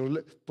terminar,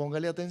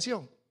 póngale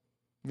atención.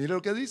 Mire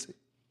lo que dice.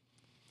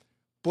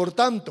 Por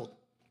tanto,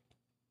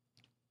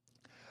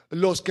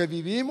 los que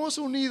vivimos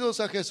unidos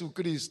a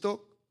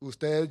Jesucristo,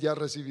 usted ya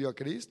recibió a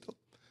Cristo,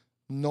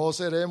 no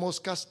seremos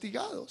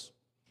castigados.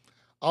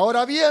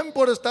 Ahora bien,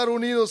 por estar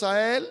unidos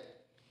a Él,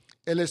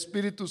 el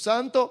Espíritu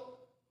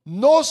Santo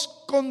nos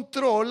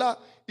controla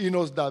y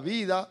nos da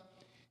vida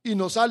y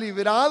nos ha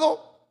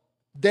librado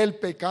del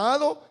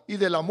pecado y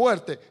de la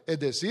muerte, es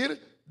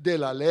decir, de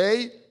la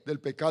ley del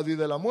pecado y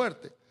de la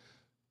muerte.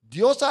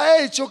 Dios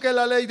ha hecho que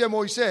la ley de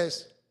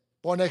Moisés,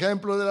 pon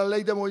ejemplo de la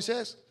ley de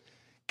Moisés,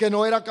 que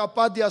no era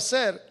capaz de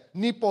hacer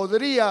ni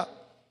podría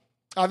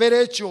haber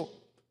hecho,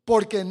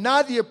 porque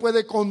nadie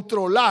puede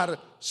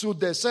controlar sus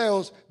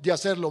deseos de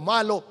hacer lo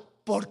malo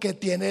porque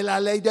tiene la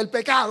ley del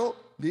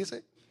pecado,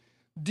 dice.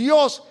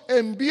 Dios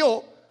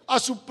envió a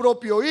su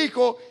propio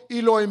Hijo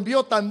y lo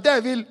envió tan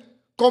débil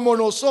como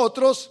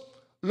nosotros,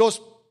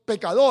 los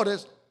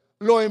pecadores,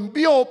 lo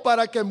envió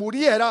para que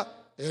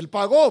muriera. Él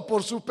pagó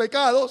por sus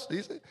pecados,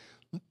 dice,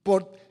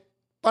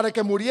 para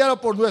que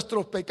muriera por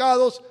nuestros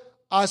pecados.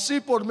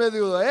 Así por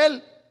medio de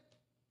Él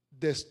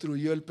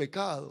destruyó el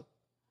pecado.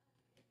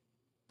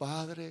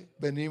 Padre,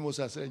 venimos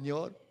al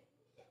Señor.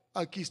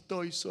 Aquí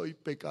estoy, soy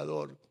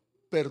pecador.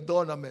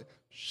 Perdóname.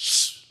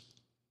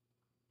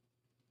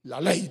 La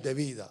ley de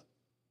vida.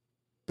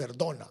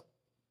 Perdona.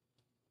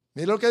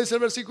 Mira lo que dice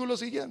el versículo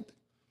siguiente.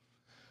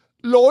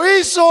 Lo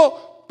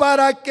hizo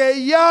para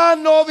que ya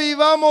no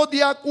vivamos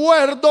de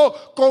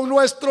acuerdo con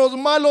nuestros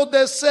malos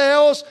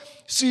deseos,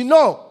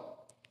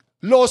 sino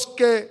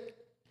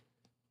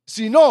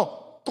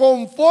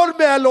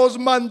conforme a los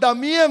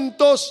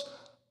mandamientos,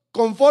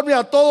 conforme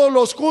a todos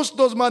los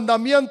justos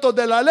mandamientos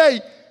de la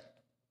ley,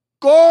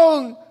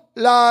 con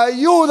la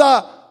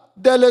ayuda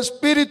del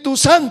Espíritu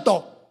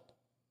Santo.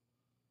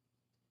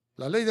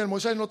 La ley de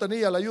Moisés no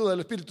tenía la ayuda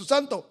del Espíritu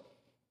Santo,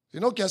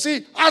 sino que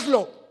así,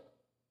 hazlo.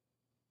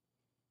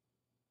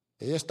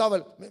 Y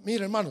estaba,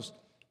 mire hermanos,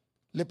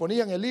 le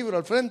ponían el libro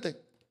al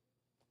frente.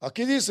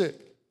 Aquí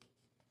dice,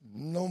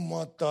 no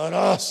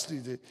matarás.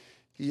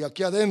 Y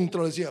aquí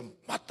adentro decían,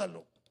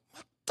 mátalo,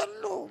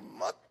 mátalo,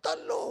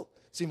 mátalo.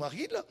 ¿Se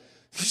imagina?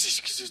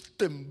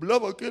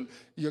 Temblaba aquel,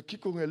 y aquí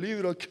con el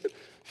libro, aquel,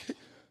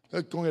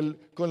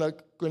 con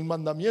el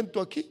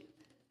mandamiento aquí.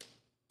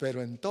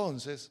 Pero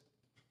entonces,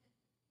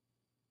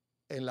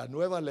 en la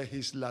nueva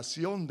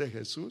legislación de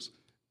Jesús,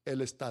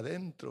 Él está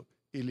dentro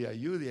y le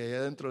ayuda, y ahí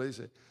adentro le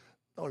dice,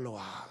 no lo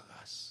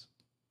hagas,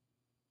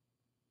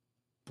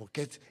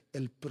 porque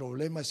el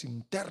problema es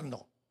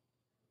interno.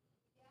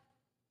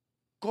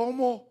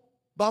 ¿Cómo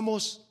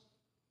vamos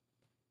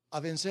a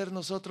vencer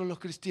nosotros los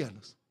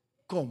cristianos?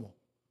 ¿Cómo?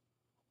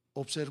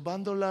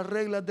 Observando las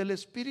reglas del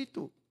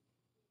Espíritu,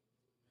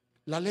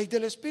 la ley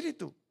del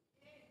Espíritu.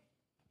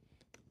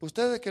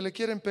 Ustedes que le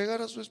quieren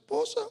pegar a su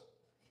esposa,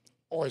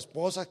 o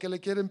esposas que le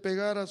quieren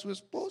pegar a su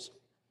esposo,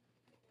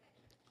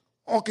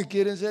 o que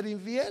quieren ser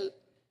infiel,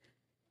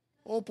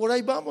 o por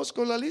ahí vamos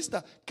con la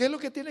lista. ¿Qué es lo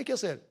que tiene que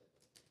hacer?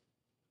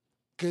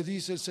 ¿Qué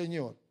dice el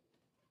Señor?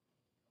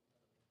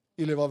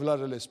 Y le va a hablar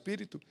el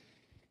Espíritu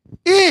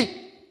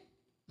y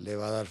le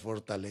va a dar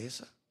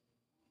fortaleza,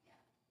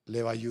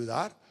 le va a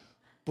ayudar,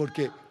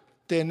 porque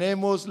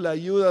tenemos la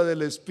ayuda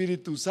del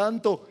Espíritu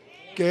Santo,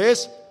 que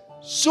es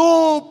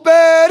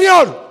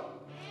superior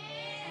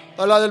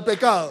a la del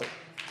pecado.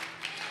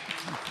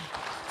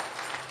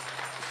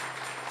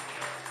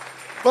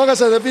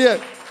 Póngase de pie.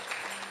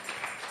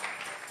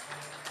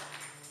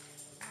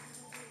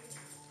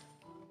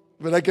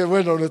 ¿Verdad que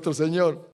bueno nuestro Señor?